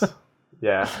 Mexico's,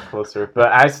 closer.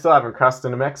 But I still haven't crossed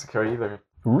into Mexico either.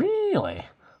 Really?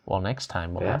 Well, next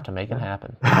time we'll have to make it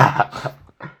happen.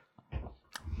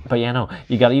 But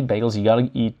you gotta eat bagels. You gotta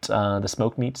eat the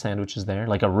smoked meat sandwiches there.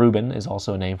 Like a Reuben is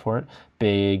also a name for it.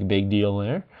 Big deal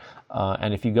there.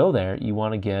 And if you go there, you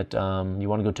want to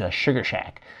go to a Sugar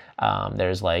Shack.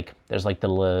 There's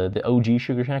the OG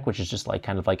Sugar Shack, which is just like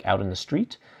kind of like out in the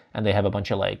street, and they have a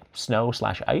bunch of like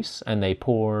snow/ice, and they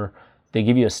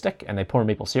give you a stick and they pour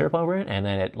maple syrup over it, and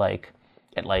then it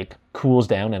cools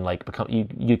down and like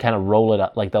you kind of roll it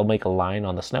up, like they'll make a line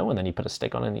on the snow and then you put a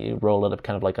stick on it and you roll it up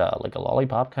kind of like a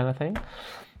lollipop kind of thing.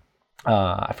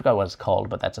 I forgot what it's called,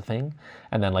 but that's a thing.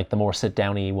 And then like the more sit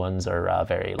downy ones are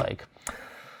very like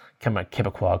kind of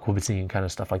Quebecois cuisine kind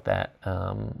of stuff like that.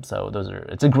 So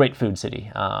it's a great food city.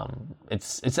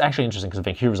 It's actually interesting because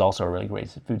Vancouver is also a really great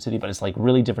food city, but it's like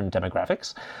really different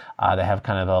demographics. They have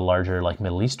kind of a larger like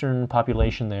Middle Eastern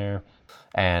population there.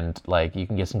 And like you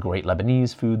can get some great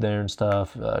Lebanese food there and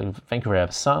stuff. Vancouver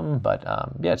has some, but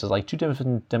it's just like two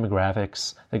different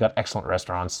demographics. They got excellent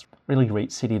restaurants. Really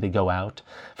great city to go out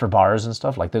for bars and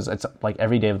stuff. Like it's like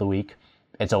every day of the week,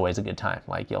 it's always a good time.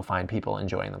 Like you'll find people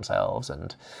enjoying themselves,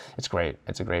 and it's great.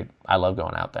 I love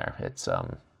going out there. It's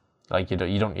like you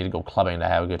don't need to go clubbing to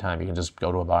have a good time. You can just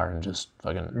go to a bar and just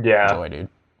fucking enjoy, dude.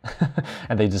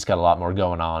 And they just got a lot more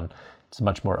going on. It's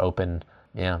much more open,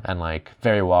 yeah, and like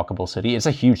very walkable city. It's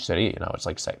a huge city, you know. It's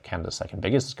like Canada's second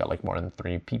biggest. It's got like more than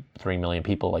 3 million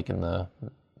people like in the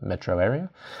metro area.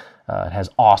 It has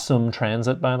awesome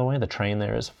transit, by the way. The train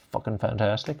there is fucking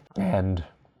fantastic, and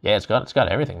yeah, it's got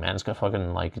everything, man. It's got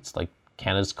fucking like it's like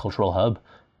Canada's cultural hub,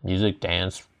 music,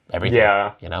 dance, everything.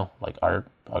 Yeah, you know, like art,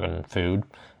 fucking food.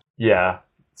 Yeah,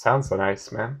 sounds so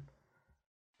nice, man.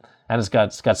 And it's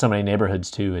got so many neighborhoods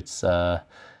too. It's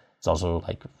also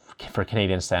like for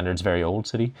Canadian standards, very old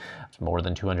city. It's more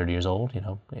than 200 years old. You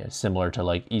know, yeah, similar to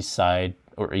like East Side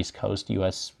or East Coast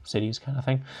U.S. cities kind of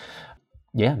thing.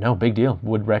 Yeah, no, big deal.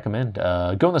 Would recommend.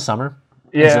 Go in the summer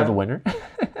instead of the winter.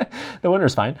 The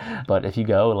winter's fine, but if you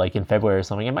go like in February or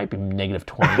something, it might be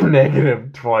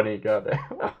 -20. -20, got it.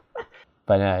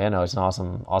 But yeah, you know, it's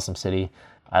an awesome city.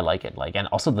 I like it. Like, and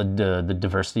also the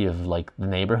diversity of like the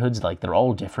neighborhoods. Like they're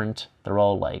all different. They're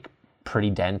all like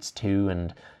pretty dense too,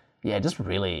 and yeah, just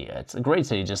really, it's a great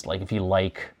city. Just like if you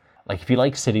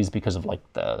like cities because of like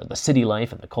the city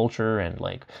life and the culture and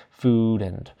like food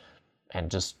and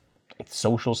just like,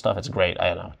 social stuff. It's great.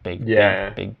 I don't know.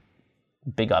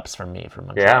 Big ups from me for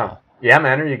Montreal. Yeah,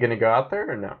 man. Are you gonna go out there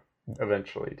or no?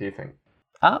 Eventually, do you think?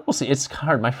 We'll see. It's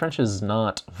hard. My French is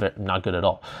not good at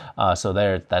all. So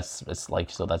that's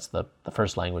the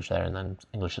first language there, and then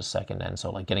English is second. And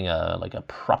so like getting a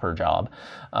proper job,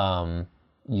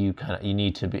 you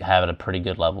need to have a pretty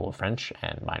good level of French,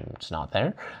 and mine's not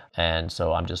there. And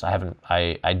so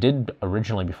I did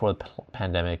originally before the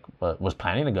pandemic was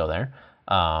planning to go there.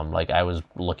 Like I was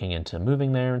looking into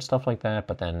moving there and stuff like that,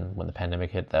 but then when the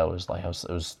pandemic hit, that was like it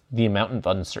was the amount of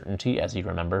uncertainty, as you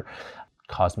remember,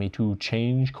 caused me to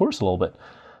change course a little bit.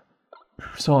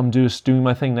 So I'm just doing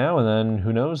my thing now, and then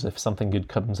who knows if something good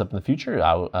comes up in the future,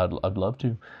 I'd love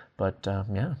to. But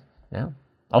yeah.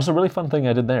 Also, really fun thing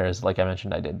I did there is, like I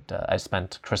mentioned, I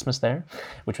spent Christmas there,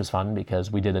 which was fun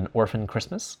because we did an orphan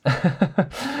Christmas,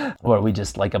 where we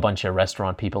just like a bunch of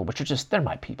restaurant people, which are they're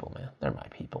my people, man. They're my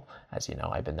people. As you know,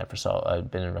 I've been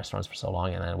in restaurants for so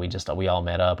long, and then we all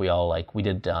met up. We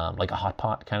did like a hot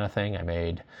pot kind of thing.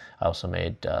 I also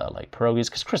made like pierogies,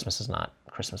 because Christmas is not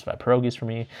Christmas without pierogies for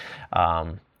me.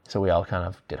 So we all kind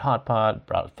of did hot pot,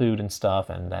 brought food and stuff,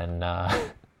 and then.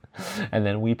 And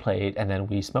then we played, and then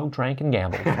we smoked, drank, and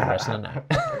gambled for the rest of the night.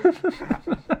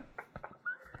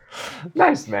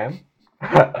 Nice, man.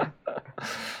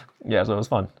 Yeah, so it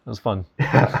was fun.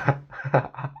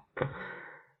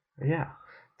 Yeah.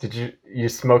 Did you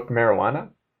smoke marijuana?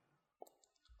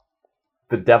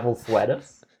 The devil's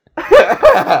lettuce?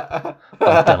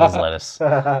 Devil's lettuce.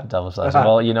 Devil's lettuce.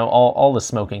 Well, you know, all the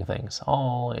smoking things,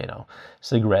 all, you know,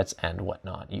 cigarettes and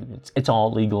whatnot. It's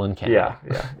all legal in Canada.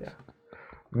 Yeah.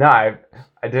 No, I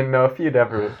didn't know if you'd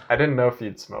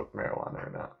smoked marijuana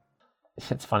or not.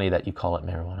 It's funny that you call it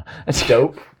marijuana. It's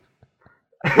dope.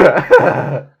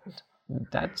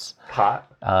 That's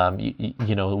pot.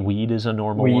 You know, weed is a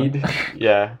normal weed. One.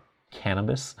 Yeah.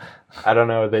 Cannabis. I don't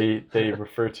know. They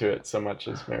refer to it so much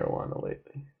as marijuana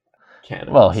lately.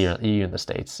 Cannabis. Well, here in the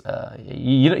States,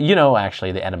 you know,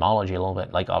 actually the etymology a little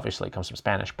bit. Like obviously it comes from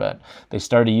Spanish, but they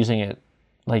started using it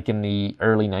like in the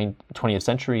early 20th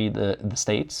century, the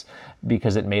States,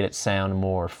 because it made it sound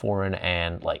more foreign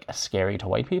and like scary to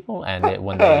white people. And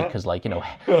because like, you know,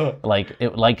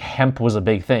 like hemp was a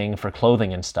big thing for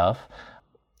clothing and stuff.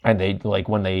 And they like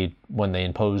when they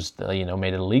imposed, you know,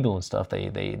 made it illegal and stuff, they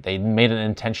made an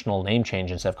intentional name change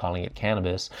instead of calling it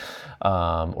cannabis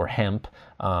or hemp.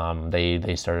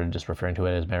 They started just referring to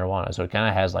it as marijuana. So it kind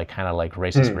of has like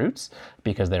racist roots,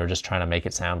 because they were just trying to make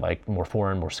it sound like more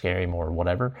foreign, more scary, more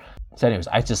whatever. So anyways,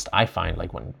 I find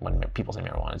like when people say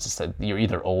marijuana, it's just that you're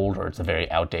either old or it's a very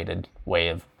outdated way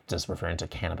of just referring to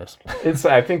cannabis.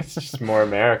 I think it's just more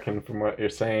American from what you're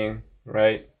saying,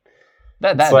 right?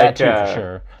 That too, for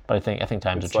sure. But I think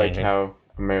times are changing. Like how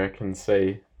Americans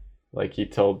say, like he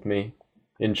told me,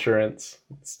 insurance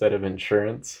instead of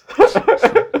insurance.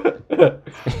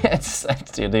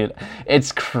 Dude,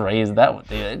 it's crazy.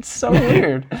 It's so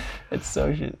weird. It's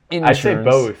so shit. I say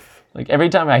both. Like every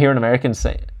time I hear an American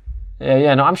say,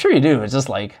 yeah, no, I'm sure you do. It's just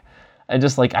like,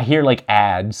 I hear like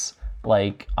ads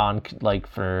like on like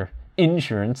for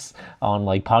insurance on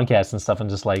like podcasts and stuff, and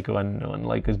just like when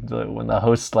the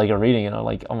hosts like are reading, you know,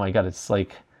 like, oh my god, it's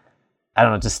like, I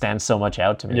don't know, it just stands so much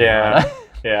out to me. Yeah.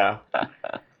 Yeah.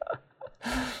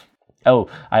 Oh,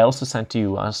 I also sent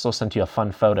you a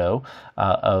fun photo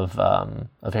of a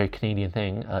very Canadian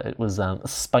thing. It was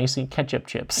spicy ketchup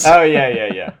chips. Oh yeah,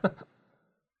 yeah, yeah.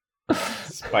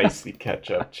 Spicy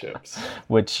ketchup chips.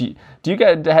 Which do you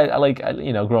guys like?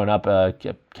 Growing up,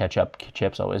 ketchup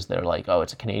chips always they're like, oh,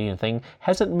 it's a Canadian thing.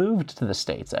 Has it moved to the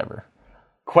States ever?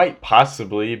 Quite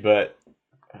possibly, but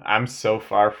I'm so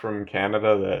far from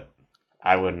Canada that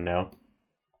I wouldn't know.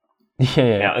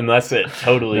 Yeah. Unless it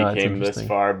totally No, came this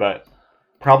far, but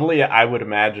probably I would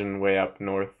imagine way up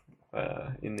north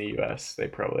in the U.S. they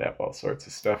probably have all sorts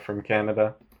of stuff from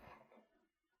Canada.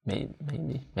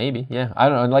 Maybe. Yeah, I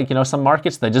don't know. Like some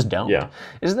markets they just don't. Yeah.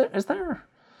 Is there?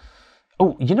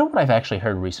 Oh, you know what I've actually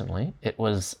heard recently? It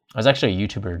was actually a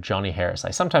YouTuber, Johnny Harris.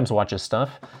 I sometimes watch his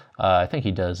stuff. I think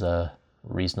he does a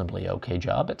reasonably okay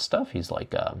job at stuff. He's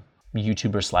like a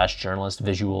YouTuber / journalist,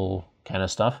 visual kind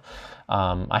of stuff.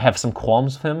 I have some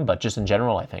qualms with him, but just in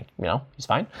general, I think he's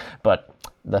fine. But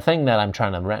the thing that I'm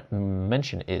trying to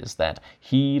mention is that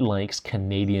he likes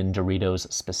Canadian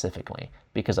Doritos specifically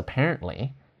because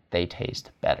apparently they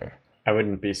taste better. I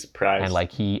wouldn't be surprised. And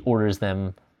like he orders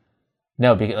them.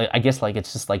 No, because I guess like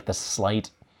it's just like the slight,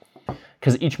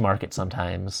 because each market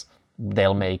sometimes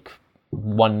they'll make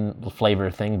one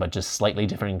flavor thing, but just slightly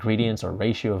different ingredients or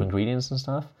ratio of ingredients and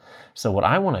stuff. So what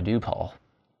I want to do, Paul,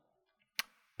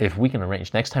 if we can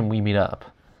arrange next time we meet up,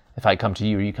 if I come to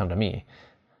you or you come to me,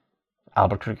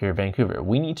 Albuquerque or Vancouver,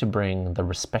 we need to bring the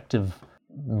respective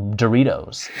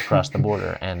Doritos across the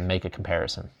border and make a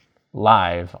comparison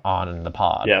live on the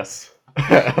pod. Yes.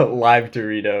 Live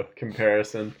Dorito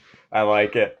comparison. I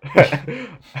like it.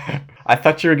 I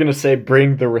thought you were going to say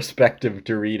bring the respective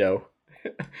Dorito.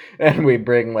 And we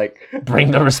bring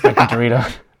Bring the respective Dorito.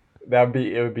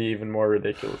 It would be even more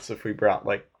ridiculous if we brought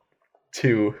like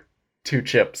two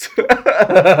chips.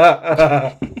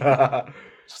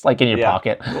 Just like in your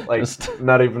pocket. Like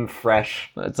not even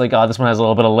fresh. It's like, oh, this one has a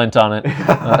little bit of lint on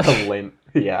it. Lint,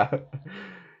 yeah.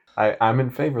 I'm in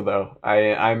favor though.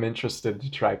 I'm interested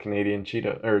to try Canadian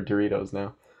Doritos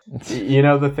now.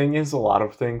 The thing is, a lot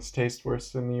of things taste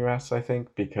worse in the US, I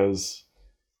think, because...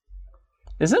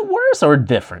 Is it worse or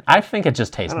different? I think it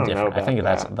just tastes different. I think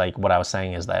that's like what I was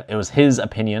saying is that it was his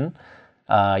opinion.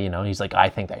 He's like, I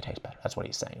think they taste better. That's what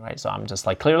he's saying, right? So I'm just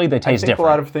like, clearly they taste different.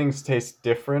 A lot of things taste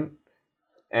different.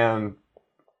 And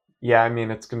yeah, I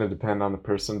mean, it's going to depend on the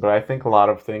person, but I think a lot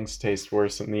of things taste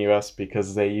worse in the US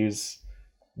because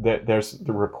they're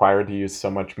required to use so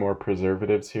much more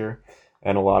preservatives here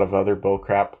and a lot of other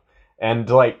bullcrap and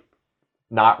like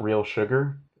not real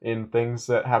sugar in things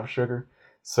that have sugar.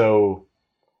 So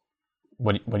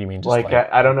what do you mean? Just like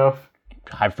I don't know if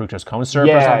high fructose corn syrup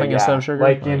or something instead of sugar?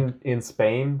 Like in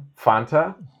Spain,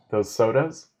 Fanta, those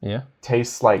sodas,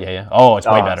 tastes like Oh, it's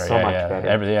way better. So much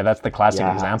better. That's the classic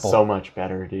example. So much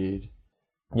better, dude.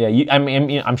 Yeah, I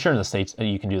mean, I'm sure in the States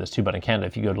you can do this too, but in Canada,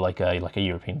 if you go to like a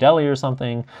European deli or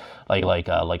something, like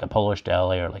a Polish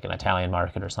deli or like an Italian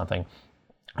market or something,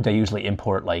 they usually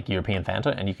import like European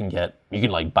Fanta, and you can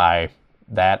like buy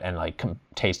that and like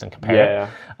taste and compare it,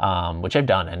 which I've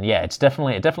done, and it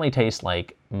definitely tastes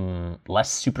like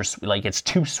less super sweet, like it's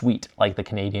too sweet, like the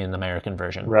Canadian American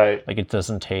version, right? Like it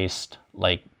doesn't taste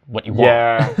like what you want.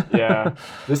 Yeah.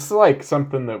 This is like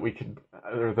something that we could,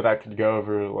 or that I could go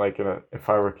over like if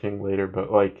I were king later,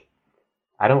 but like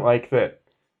I don't like that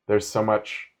there's so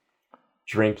much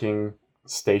drinking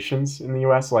stations in the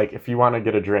US. Like if you want to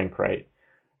get a drink, right,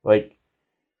 like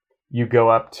you go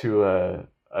up to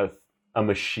a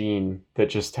machine that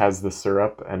just has the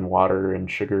syrup and water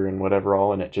and sugar and whatever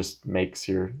all, and it just makes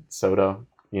your soda,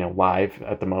 live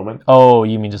at the moment. Oh,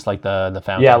 you mean just like the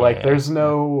fountain? Yeah, like there's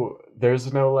no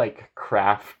like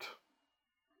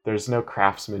there's no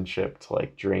craftsmanship to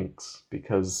like drinks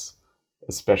because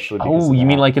especially because you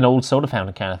mean like an old soda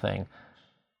fountain kind of thing?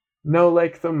 No,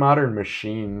 like the modern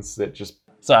machines that just...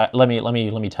 So let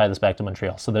me tie this back to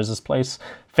Montreal. So there's this place,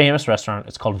 famous restaurant.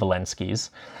 It's called Valensky's.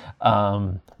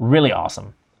 Really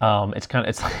awesome. It's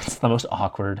the most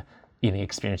awkward eating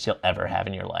experience you'll ever have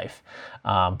in your life,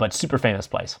 but super famous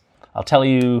place. I'll tell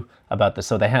you about this.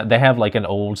 So they have like an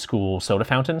old school soda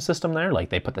fountain system there. Like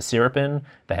they put the syrup in,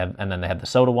 and then they have the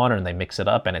soda water and they mix it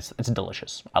up, and it's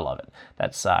delicious. I love it.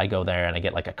 That's I go there and I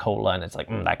get like a cola, and it's like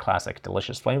that classic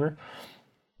delicious flavor.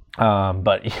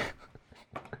 But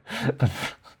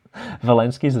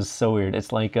Valensky's is so weird.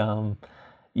 It's like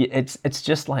it's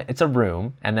just like it's a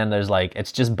room, and then there's like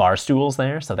it's just bar stools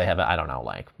there. So they have I don't know,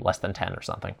 like less than 10 or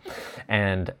something,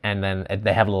 and then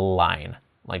they have a little line,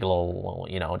 like a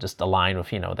little just a line with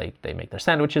they make their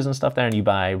sandwiches and stuff there, and you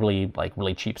buy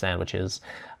really cheap sandwiches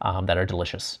that are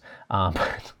delicious.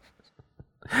 But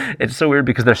It's so weird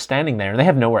because they're standing there and they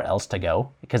have nowhere else to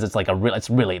go because it's like it's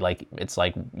really like it's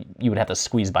like you would have to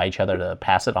squeeze by each other to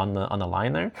pass it on the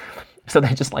line there. So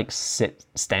they just like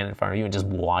stand in front of you and just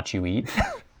watch you eat.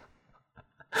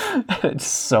 It's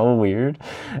so weird,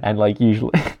 and like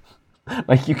usually,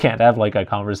 like you can't have like a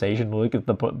conversation with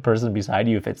the person beside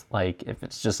you if it's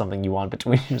just something you want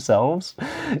between yourselves,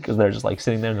 because they're just like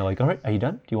sitting there and they're like, all right, are you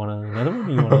done? Do you want another one?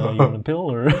 You want a pill?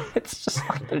 Or it's just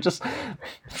like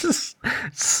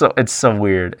it's so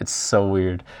weird. It's so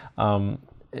weird.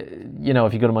 You know,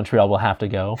 if you go to Montreal, we'll have to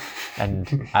go,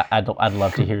 and I'd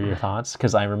love to hear your thoughts,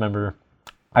 because I remember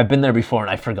I've been there before and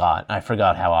I forgot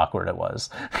how awkward it was,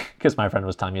 because my friend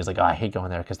was telling me, he's like, oh, I hate going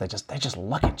there because they just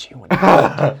look at you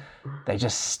and they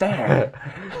just stare.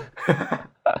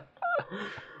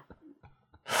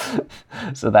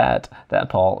 So that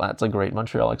Paul, that's a great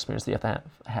Montreal experience that you have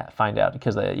to find out,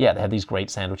 because they have these great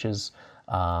sandwiches.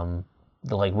 They're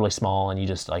like really small and you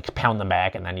just like pound them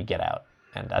back and then you get out.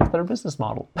 And that's their business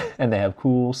model. And they have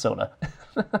cool soda.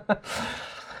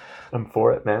 I'm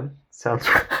for it, man. Sounds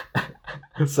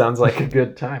like a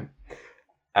good time.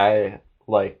 I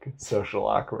like social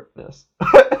awkwardness.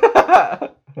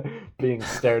 Being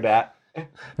stared at.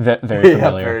 Very familiar.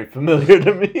 Yeah, very familiar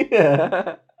to me.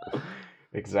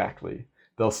 Exactly.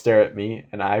 They'll stare at me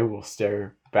and I will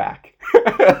stare back.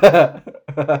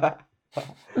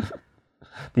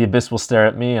 The abyss will stare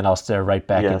at me and I'll stare right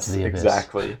back into the abyss.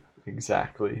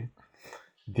 Exactly.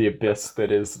 The abyss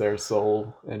that is their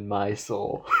soul and my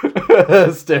soul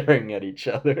staring at each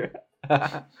other.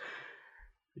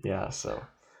 Yeah, so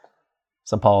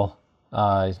Paul,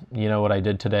 you know what I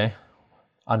did today?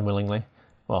 Unwillingly.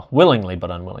 Well, willingly,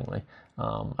 but unwillingly.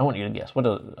 I want you to guess.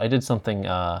 I did something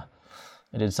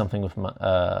with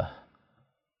my,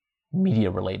 media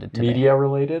related today. Media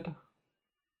related?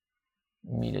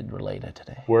 Media related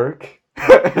today. Work?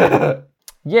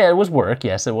 Yeah, it was work.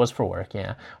 Yes, it was for work.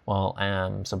 Yeah. Well,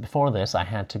 so before this, I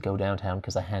had to go downtown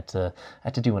because I had to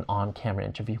do an on-camera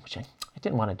interview, which I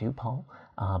didn't want to do, Paul.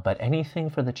 But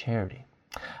anything for the charity,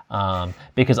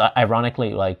 because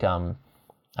ironically, like, I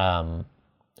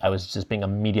was just being a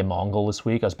media Mongol this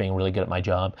week. I was being really good at my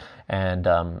job, and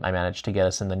I managed to get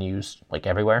us in the news like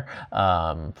everywhere,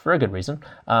 for a good reason.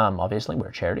 Obviously, we're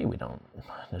a charity.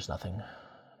 There's nothing.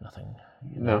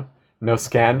 No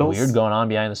scandals? Weird going on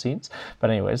behind the scenes.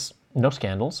 But anyways, no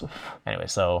scandals. Anyway,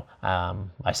 so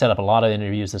I set up a lot of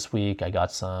interviews this week. I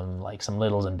got some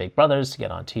Littles and Big Brothers to get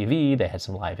on TV. They had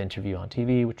some live interview on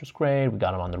TV, which was great. We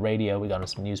got them on the radio. We got them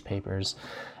some newspapers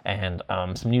and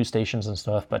some news stations and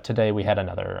stuff. But today we had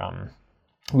another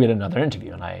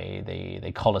interview, and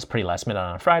they called us pretty last minute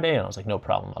on a Friday, and I was like, no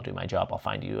problem, I'll do my job. I'll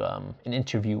find you an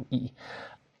interviewee.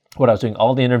 What I was doing,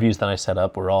 all the interviews that I set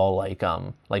up were all like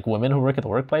women who work at the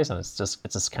workplace, and it's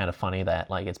just kind of funny that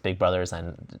like it's Big Brothers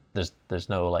and there's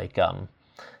no like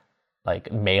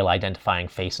male identifying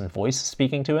face and voice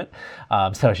speaking to it.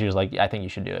 So she was like, I think you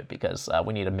should do it because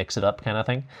we need to mix it up, kind of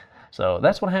thing. So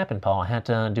that's what happened, Paul. I had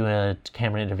to do a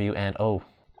camera interview, and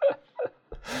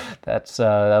that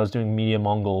was doing media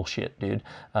Mongol shit, dude.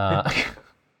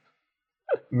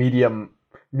 Media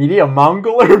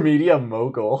Mongol or media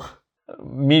mogul?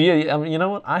 Media, you know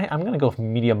what? I'm gonna go with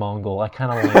media Mongol. I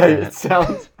kind of like that. It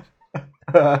sounds.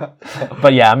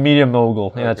 But yeah, media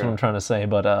mogul. Yeah, that's what I'm trying to say.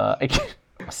 But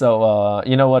so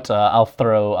you know what? I'll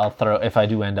throw. If I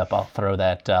do end up, I'll throw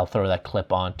that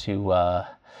clip onto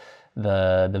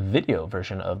the video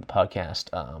version of the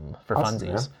podcast for awesome,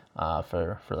 funsies.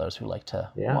 For those who like to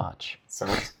watch.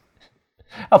 Sounds.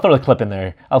 I'll throw the clip in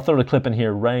there. I'll throw the clip in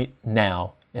here right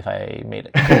now if I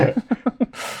made it.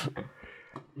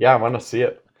 Yeah, I want to see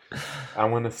it. I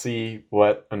want to see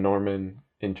what a Norman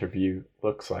interview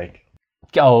looks like.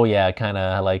 Oh yeah, kind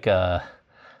of like kind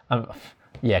of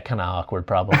awkward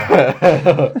probably.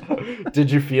 Did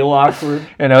you feel awkward?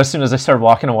 You know, as soon as I started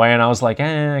walking away, and I was like,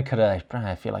 I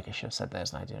feel like I should have said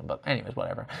this, and I didn't. But anyways,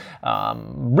 whatever.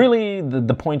 Really,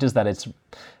 the point is that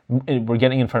we're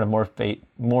getting in front of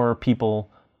more people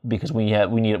because we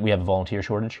have a volunteer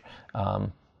shortage.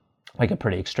 Like a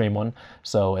pretty extreme one,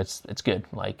 so it's good.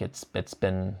 Like it's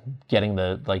been getting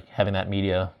having that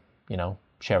media,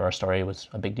 share our story was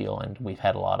a big deal, and we've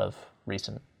had a lot of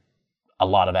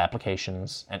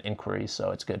applications and inquiries,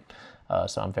 so it's good.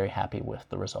 So I'm very happy with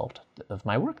the result of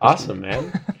my work. Awesome,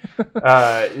 man.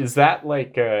 Is that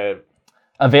like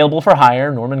available for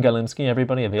hire? Norman Galimsky,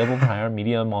 everybody, available for hire.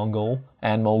 Media Mongol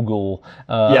and Mogul.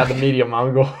 Yeah, the media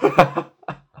Mongol.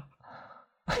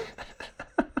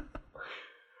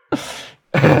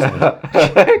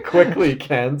 Quickly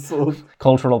canceled.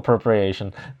 Cultural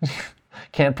appropriation.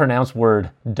 Can't pronounce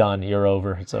word. Done. You're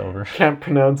over. It's over. Can't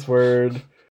pronounce word.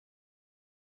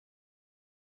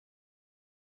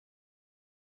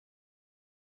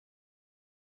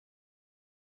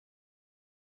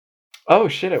 Oh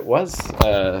shit! It was.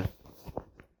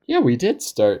 Yeah, we did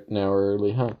start an hour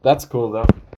early, huh? That's cool though.